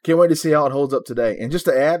 Can't wait to see how it holds up today. And just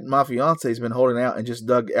to add, my fiance's been holding out and just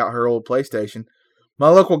dug out her old PlayStation. My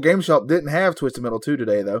local game shop didn't have Twisted Metal 2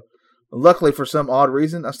 today, though. Luckily, for some odd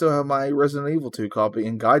reason, I still have my Resident Evil 2 copy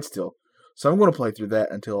in guide still. So I'm going to play through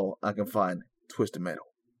that until I can find Twisted Metal.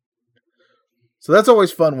 So that's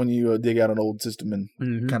always fun when you dig out an old system and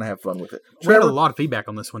kind of have fun with it. We had a lot of feedback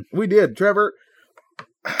on this one. We did. Trevor,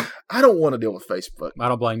 I don't want to deal with Facebook. I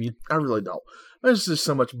don't blame you. I really don't. There's just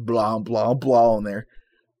so much blah, blah, blah on there.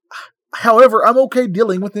 However, I'm okay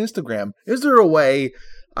dealing with Instagram. Is there a way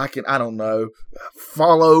I can, I don't know,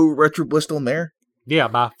 follow Retro Bliss on there? Yeah,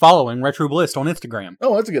 by following Retro Bliss on Instagram.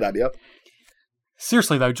 Oh, that's a good idea.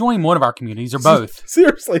 Seriously, though, join one of our communities or both.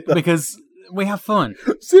 Seriously, though. Because we have fun.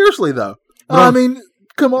 Seriously, though. I mean,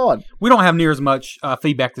 come on. We don't have near as much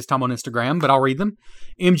feedback this time on Instagram, but I'll read them.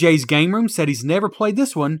 MJ's Game Room said he's never played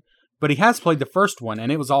this one, but he has played the first one,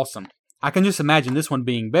 and it was awesome. I can just imagine this one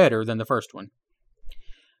being better than the first one.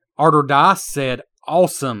 Ardor Dice said,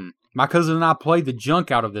 awesome. My cousin and I played the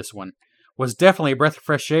junk out of this one. Was definitely a breath of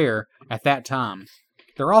fresh air at that time.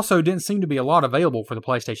 There also didn't seem to be a lot available for the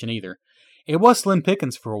PlayStation either. It was slim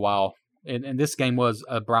pickings for a while, and this game was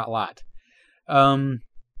a bright light.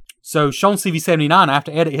 So Sean CV79, I have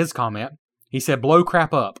to edit his comment. He said, blow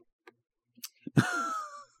crap up.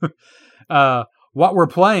 What we're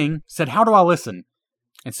playing said, how do I listen?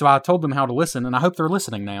 And so I told them how to listen, and I hope they're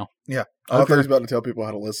listening now. Yeah. I thought he was about to tell people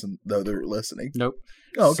how to listen, though they're listening. Nope.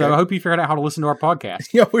 Oh, okay. So I hope you figured out how to listen to our podcast.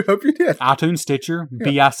 Yeah, we hope you did. iTunes, Stitcher,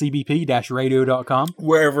 bicbp-radio.com.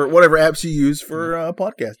 Whatever apps you use for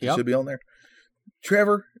podcast, it should be on there.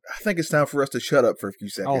 Trevor, I think it's time for us to shut up for a few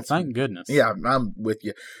seconds. Oh, thank goodness. Yeah, I'm with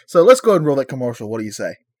you. So let's go ahead and roll that commercial. What do you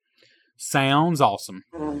say? Sounds awesome.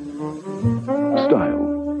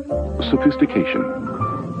 Style, sophistication,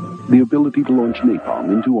 the ability to launch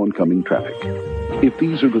napalm into oncoming traffic. If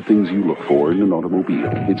these are the things you look for in an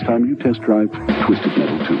automobile, it's time you test drive Twisted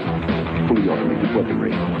Metal 2. Fully automated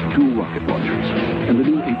weaponry, 2 rocket launchers, and the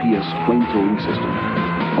new APS flamethrowing system.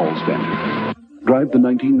 All standard. Drive the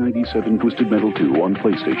 1997 Twisted Metal 2 on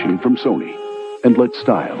PlayStation from Sony, and let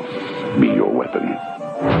style be your weapon.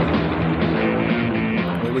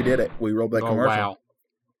 Well, we did it. We rolled that commercial. Wow.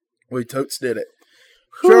 We totes did it.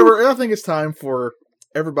 Trevor, I think it's time for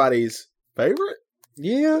everybody's favorite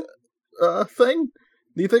thing.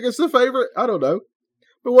 Do you think it's the favorite? I don't know.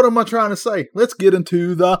 But what am I trying to say? Let's get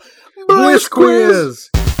into the Bliss Quiz.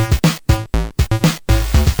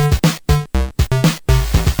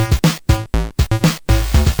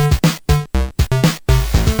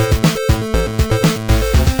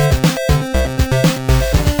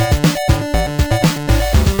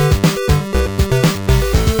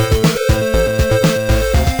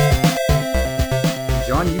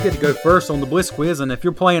 first on the Bliss Quiz, and if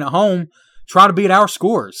you're playing at home, try to beat our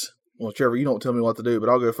scores. Well, Trevor, you don't tell me what to do, but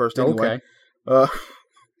I'll go first anyway. Okay.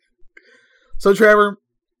 So, Trevor,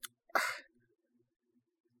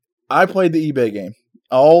 I played the eBay game.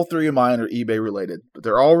 All three of mine are eBay related, but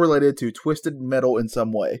they're all related to Twisted Metal in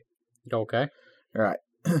some way. Okay. All right.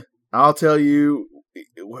 I'll tell you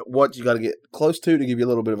what you got to get close to give you a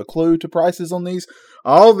little bit of a clue to prices on these.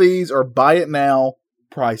 All these are buy it now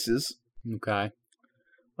prices. Okay.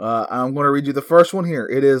 I'm going to read you the first one here.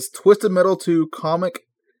 It is Twisted Metal 2 comic.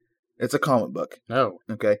 It's a comic book. Oh.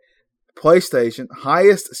 Okay. PlayStation,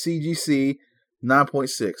 highest CGC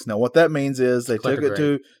 9.6. Now, what that means is they took it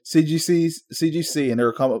to CGC, and they're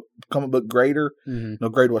a comic book grader. Mm-hmm. No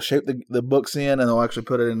grade will shape the books in, and they'll actually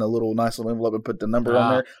put it in a little nice little envelope and put the number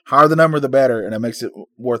on there. Higher the number, the better, and it makes it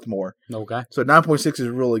worth more. Okay. So 9.6 is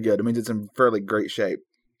really good. It means it's in fairly great shape.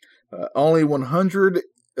 Only 100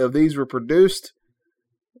 of these were produced.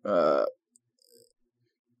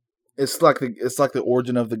 It's like the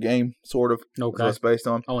origin of the game, sort of. Okay. That's what it's based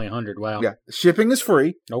on. Only 100. Wow. Yeah. Shipping is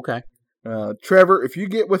free. Okay. Trevor, if you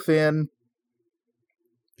get within...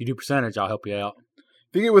 If you do percentage, I'll help you out.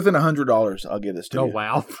 If you get within $100, I'll give this to you. Oh,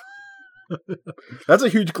 wow. That's a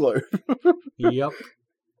huge clue. Yep.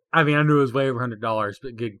 I mean, I knew it was way over $100,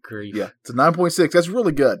 but good grief. Yeah. It's a 9.6. That's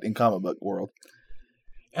really good in comic book world.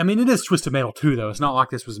 I mean, it is Twisted Metal 2, though. It's not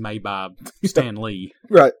like this was made by Stan Lee.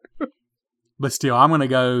 Right. But still, I'm going to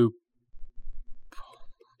go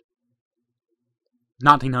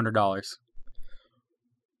 $1,900.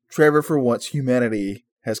 Trevor, for once, humanity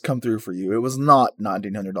has come through for you. It was not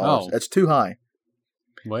 $1,900. Oh. That's too high.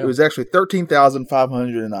 Well, It was actually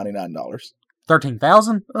 $13,599.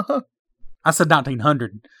 13,000? Uh-huh. I said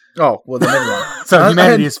 1,900. Oh, well, then never mind. So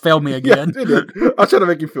humanity has failed me again. Yeah, it did. I'll try to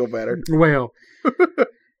make you feel better. Well,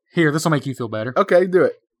 here, this will make you feel better. Okay, do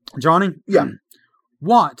it. Johnny? Yeah.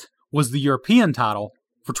 What was the European title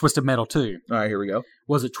for Twisted Metal 2? All right, here we go.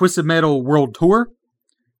 Was it Twisted Metal World Tour?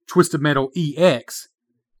 Twisted Metal EX?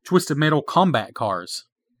 Twisted Metal Combat Cars?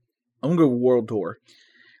 I'm going to go World Tour.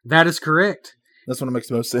 That is correct. That's one that makes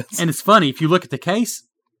the most sense. And it's funny, if you look at the case,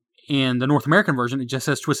 in the North American version, it just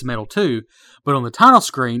says Twisted Metal 2, but on the title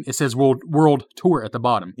screen, it says World Tour at the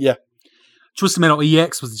bottom. Yeah. Twisted Metal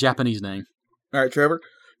EX was the Japanese name. All right, Trevor.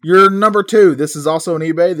 Your number 2. This is also on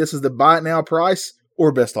eBay. This is the buy it now price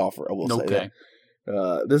or best offer, I will say Okay.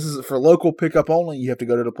 that. This is for local pickup only. You have to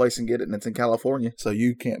go to the place and get it, and it's in California, so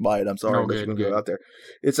you can't buy it. I'm sorry, Oh, but you're good, going to good. go out there.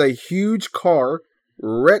 It's a huge car,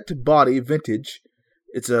 wrecked body, vintage.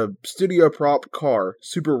 It's a studio prop car,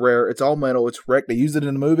 super rare. It's all metal. It's wrecked. They used it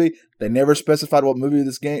in the movie. They never specified what movie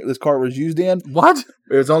this car was used in. What?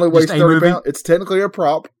 It only weighs Just a 30 movie? pounds. It's technically a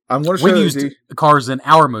prop. I'm going to show We've it used to you. cars in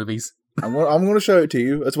our movies. I'm going to show it to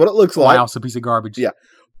you. That's what it looks like. Wow, it's a piece of garbage. Yeah.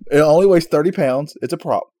 It only weighs 30 pounds. It's a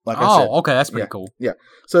prop, like I said. Oh, okay, that's pretty Yeah. cool. Yeah.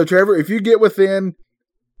 So, Trevor, if you get within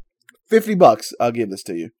 $50, I'll give this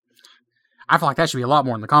to you. I feel like that should be a lot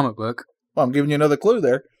more in the comic book. Well, I'm giving you another clue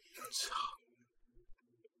there.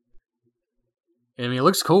 I mean, it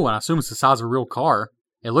looks cool, and I assume it's the size of a real car.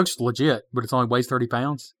 It looks legit, but it only weighs 30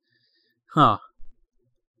 pounds. Huh.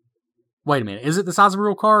 Wait a minute. Is it the size of a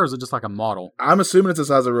real car, or is it just like a model? I'm assuming it's the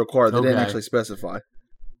size of a real car. They didn't Okay. actually specify.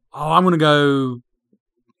 Oh, I'm going to go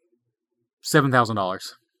 $7,000.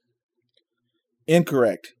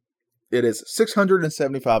 Incorrect. It is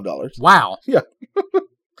 $675. Wow. Yeah.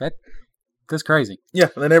 That's crazy. Yeah,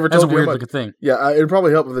 they never That's a told you weird how looking much. thing. Yeah, it'd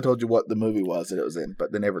probably help if they told you what the movie was that it was in,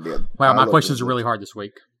 but they never did. Wow, I my love questions the are movie. really hard this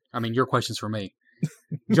week. I mean, your questions for me.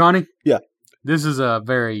 Johnny? Yeah. This is a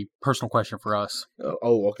very personal question for us.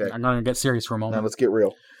 Oh, okay. I'm going to get serious for a Now moment. let's get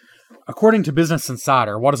real. According to Business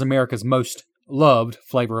Insider, what is America's most loved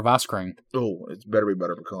flavor of ice cream? Oh, it's better be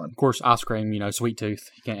butter pecan. Of course, ice cream, sweet tooth.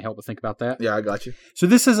 You can't help but think about that. Yeah, I got you. So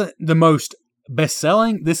this isn't the most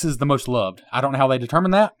best-selling. This is the most loved. I don't know how they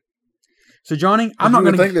determine that. So, Johnny, I'm not You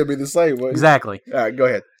going would to... think they'd be the same. Wouldn't you? Exactly. All right, go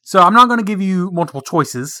ahead. So I'm not going to give you multiple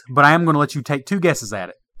choices, but I am going to let you take 2 guesses at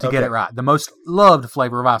it to get Okay. it right. The most loved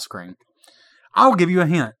flavor of ice cream. I'll give you a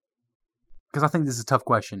hint, because I think this is a tough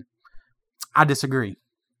question. I disagree.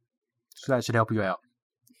 So that should help you out.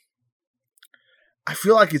 I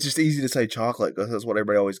feel like it's just easy to say chocolate because that's what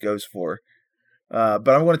everybody always goes for. But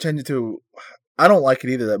I'm going to change it to... I don't like it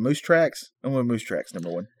either. That Moose Tracks. I'm going to Moose Tracks, number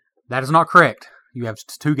 1. That is not correct. You have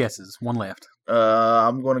 2 guesses, 1 left.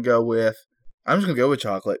 I'm going to go with... I'm just going to go with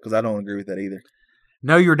chocolate because I don't agree with that either.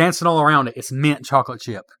 No, you're dancing all around it. It's mint chocolate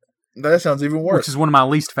chip, That sounds even worse. which is one of my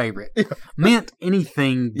least favorite. Mint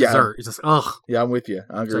anything Yeah. dessert. It's just, ugh. Yeah, I'm with you.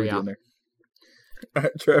 I agree So, with yeah. you in there. All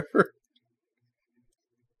right, Trevor.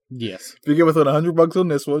 Yes. If you get within $100 on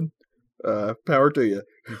this one, power to you.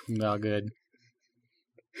 No good.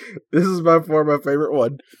 This is by far my favorite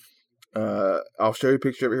one. I'll show you a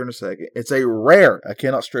picture of it here in a second. It's a rare. I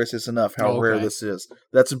cannot stress this enough how rare this is.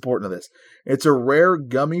 That's important to this. It's a rare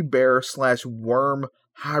gummy bear / worm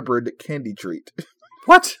hybrid candy treat.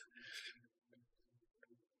 What?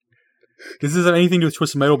 Does this have anything to do with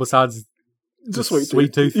Twisted Metal besides It's a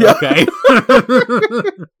sweet tooth? Yeah. Okay.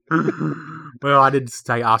 Well, I did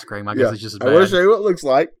say ice cream. I guess it's just as I want bad. to show you what it looks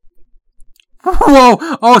like. Whoa!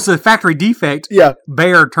 Oh, it's a factory defect. Yeah.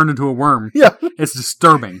 Bear turned into a worm. Yeah. It's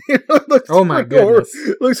disturbing. It looks Oh my goodness.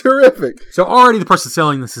 It looks horrific. So already the person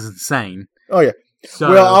selling this is insane. Oh yeah.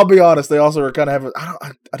 So, Well, I'll be honest. They also are kind of having.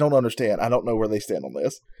 I don't understand. I don't know where they stand on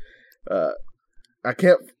this. I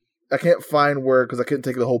can't find where, because I couldn't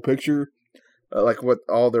take the whole picture, like what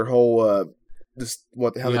all their whole how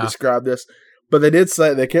they describe this. But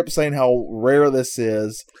they kept saying how rare this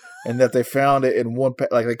is, and that they found it in one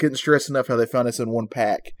pack. Like they couldn't stress enough how they found this in one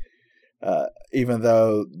pack, even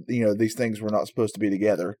though these things were not supposed to be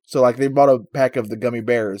together. So like they bought a pack of the gummy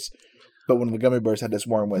bears, but one of the gummy bears had this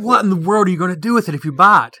worm with it. what in the world are you going to do with it if you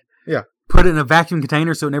buy it? Yeah. Put it in a vacuum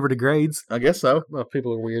container so it never degrades? I guess so. Well,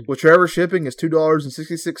 people are weird. Well, Trevor, shipping is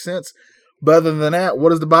 $2.66. But other than that,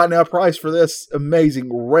 what is the buy now price for this amazing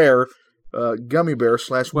rare gummy bear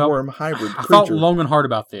 / worm hybrid I creature? thought long and hard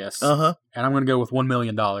about this, Uh-huh. and I'm going to go with $1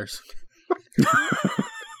 million.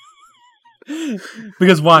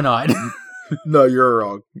 Because why not? No, you're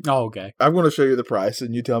wrong. Oh, okay. I'm going to show you the price,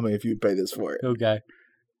 and you tell me if you'd pay this for it. Okay.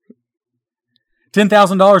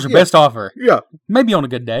 $10,000 your best offer. Yeah, Maybe on a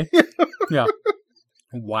good day. Yeah.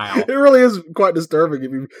 Wow. it really is quite disturbing.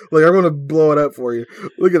 If you like, I'm going to blow it up for you.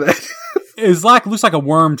 Look at that. Looks like a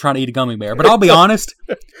worm trying to eat a gummy bear. But I'll be honest,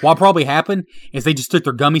 what probably happened is they just took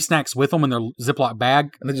their gummy snacks with them in their Ziploc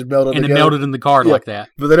bag And they just melted and it together. melted in the card like that.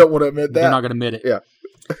 But they don't want to admit that. They're not going to admit it. Yeah.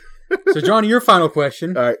 So, Johnny, your final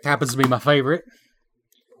question All right. happens to be my favorite.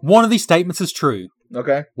 One of these statements is true.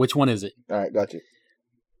 Okay. Which one is it? All right. Got you.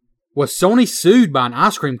 Was Sony sued by an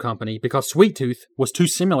ice cream company because Sweet Tooth was too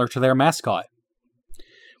similar to their mascot?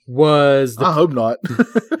 I hope not.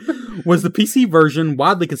 Was the PC version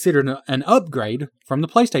widely considered an upgrade from the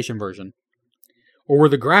PlayStation version? Or were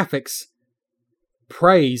the graphics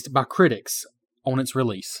praised by critics on its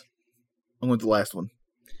release? I went the last one.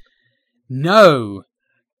 No.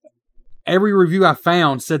 Every review I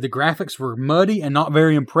found said the graphics were muddy and not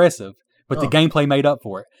very impressive, but the gameplay made up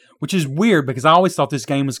for it, which is weird because I always thought this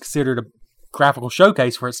game was considered a graphical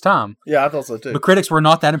showcase for its time. Yeah, I thought so too. But critics were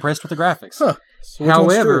not that impressed with the graphics. Huh. So which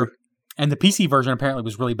one's However, true? and the PC version apparently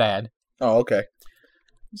was really bad. Oh, okay.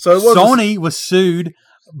 So it was Sony was sued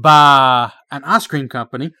by an ice cream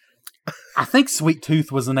company. I think Sweet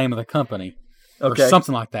Tooth was the name of the company. Okay. Or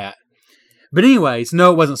something like that. But anyways,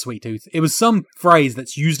 no, it wasn't Sweet Tooth. It was some phrase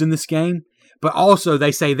that's used in this game. But also,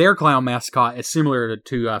 they say their clown mascot is similar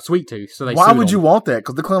to Sweet Tooth. So Why would you want that?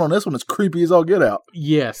 Because the clown on this one is creepy as all get out.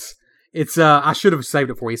 Yes. It's I should have saved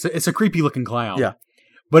it for you. It's a creepy looking clown. Yeah.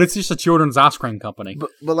 But it's just a children's ice cream company.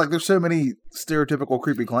 But like, there's so many stereotypical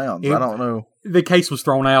creepy clowns. I don't know. The case was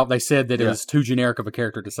thrown out. They said that it Yeah. was too generic of a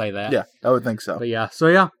character to say that. Yeah, I would think so. But yeah. So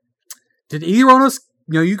yeah. Did either one of us?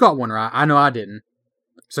 You got one right. I know I didn't.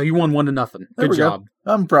 So you won 1-0. There Good we go. job.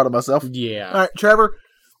 I'm proud of myself. Yeah. All right, Trevor.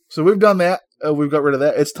 So we've done that. We've got rid of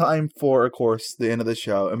that. It's time for, of course, the end of the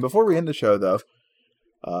show. And before we end the show, though,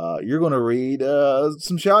 you're going to read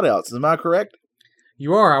some shout-outs. Am I correct?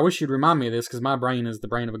 You are. I wish you'd remind me of this because my brain is the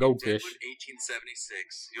brain of a goldfish.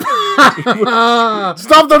 1876.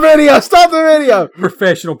 Stop the video! Stop the video!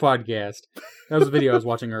 Professional podcast. That was a video I was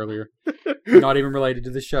watching earlier. Not even related to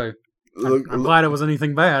the show. I'm glad it wasn't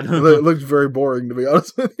anything bad. It looked very boring, to be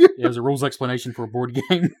honest with you. It was a rules explanation for a board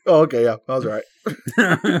game. Oh, okay, yeah. I was right.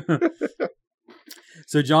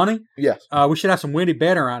 So, Johnny, Yes. we should have some witty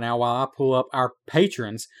banter right now while I pull up our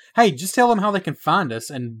patrons. Hey, just tell them how they can find us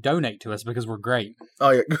and donate to us because we're great. Oh,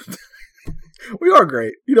 yeah. We are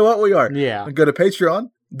great. You know what? We are. Yeah. Go to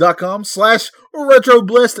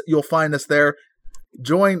patreon.com/RetroBlist. You'll find us there.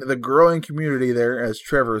 Join the growing community there as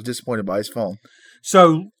Trevor is disappointed by his phone.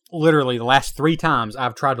 So, literally, the last 3 times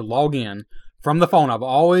I've tried to log in from the phone I've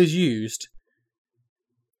always used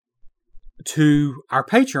to our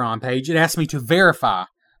Patreon page, it asks me to verify.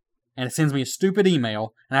 And it sends me a stupid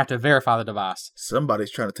email, and I have to verify the device. Somebody's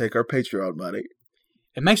trying to take our Patreon money.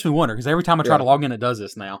 It makes me wonder, because every time I try to log in, it does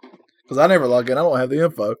this now. Because I never log in. I don't have the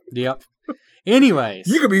info. Yep. Anyways.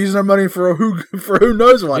 You could be using our money for who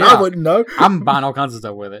knows what. Yeah. I wouldn't know. I'm buying all kinds of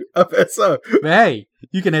stuff with it. I bet so. But hey,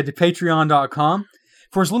 you can head to patreon.com.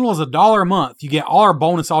 For as little as $1 a month, you get all our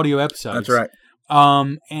bonus audio episodes. That's right.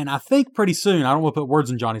 And I think pretty soon, I don't want to put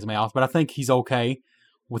words in Johnny's mouth, but I think he's okay.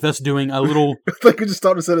 with us doing a little. I think we just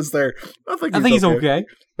started a sentence there. I think he's okay.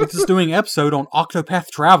 With us doing an episode on Octopath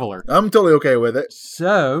Traveler. I'm totally okay with it.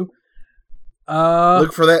 So,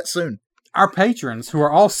 look for that soon. Our patrons, who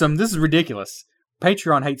are awesome. This is ridiculous.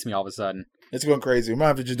 Patreon hates me all of a sudden. It's going crazy. We might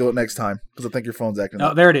have to just do it next time because I think your phone's acting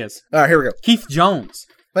up. Oh, there it is. All right, here we go. Keith Jones.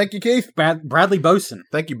 Thank you, Keith. Bradley Boson.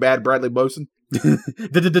 Thank you, Bad Bradley Boson.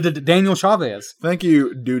 Daniel Chavez. Thank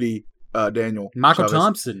you, Duty Daniel. Michael Chavez.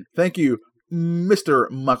 Thompson. Thank you, Mr.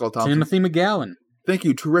 Michael Thompson. Timothy McGowan. Thank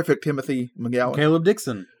you, terrific Timothy McGowan. Caleb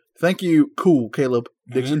Dixon. Thank you, cool Caleb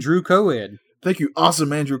Dixon. Andrew Coed. Thank you,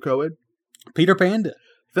 awesome Andrew Coed. Peter Panda.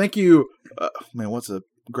 Thank you, man, what's a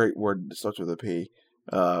great word that starts with a P?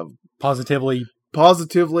 Positively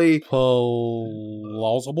plausible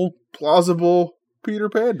Peter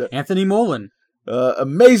Panda. Anthony Mullen.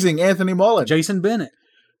 Amazing Anthony Mullen. Jason Bennett.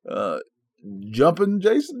 Jumping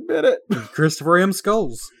Jason Bennett. Christopher M.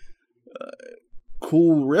 Scholes.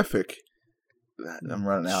 Cool-rific. I'm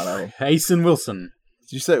running out of them. Jason Wilson.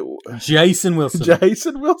 Did you say Jason Wilson?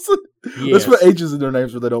 Jason Wilson? Yes. Let's put H's in their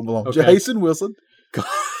names where they don't belong. Okay. Jason Wilson.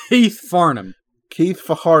 Keith Farnham. Keith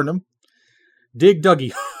Farnham. Dig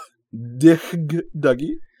Dougie. Dick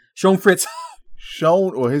Dougie. Sean Fritz.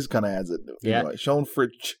 Sean, well, his kind of adds it. Yeah. Anyway, Sean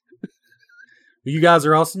Fritz. You guys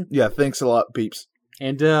are awesome. Yeah, thanks a lot, peeps.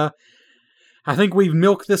 And I think we've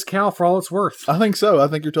milked this cow for all it's worth. I think so. I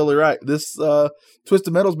think you're totally right. This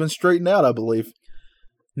Twisted Metal's been straightened out, I believe.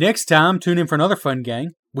 Next time, tune in for another fun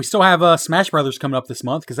game. We still have Smash Brothers coming up this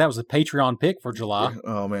month because that was a Patreon pick for July.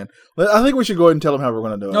 Oh, man. I think we should go ahead and tell them how we're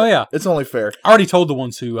going to do it. Oh, yeah. It's only fair. I already told the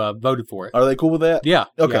ones who voted for it. Are they cool with that? Yeah.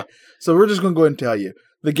 Okay. Yeah. So we're just going to go ahead and tell you.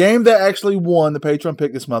 The game that actually won the Patreon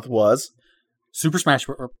pick this month was Super Smash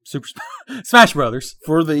Brothers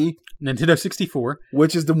for the Nintendo 64.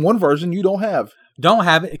 Which is the one version you don't have. Don't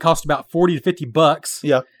have it. It cost about $40 to $50.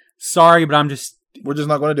 Yeah. Sorry, but we're just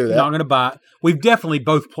not going to do that. Not going to buy it. We've definitely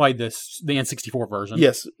both played the N64 version.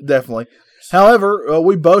 Yes, definitely. However,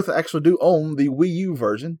 we both actually do own the Wii U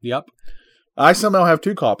version. Yep. I somehow have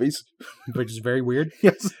 2 copies. Which is very weird.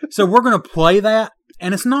 Yes. So we're going to play that,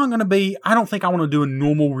 and it's not going to be, I don't think I want to do a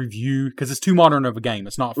normal review because it's too modern of a game.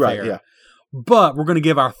 It's not fair. Right, yeah. But we're going to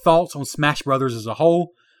give our thoughts on Smash Brothers as a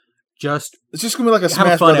whole. It's just going to be like a have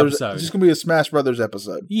Smash a fun Brothers episode. It's just going to be a Smash Brothers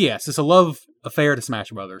episode. Yes, it's a love affair to Smash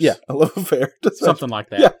Brothers. Yeah, a love affair to Smash. Something like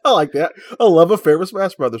that. Yeah, I like that. A love affair with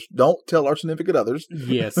Smash Brothers. Don't tell our significant others.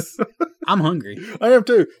 Yes. I'm hungry. I am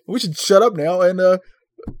too. We should shut up now and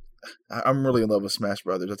I'm really in love with Smash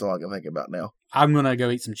Brothers. That's all I can think about now. I'm going to go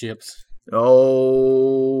eat some chips.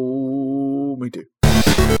 Oh, me too.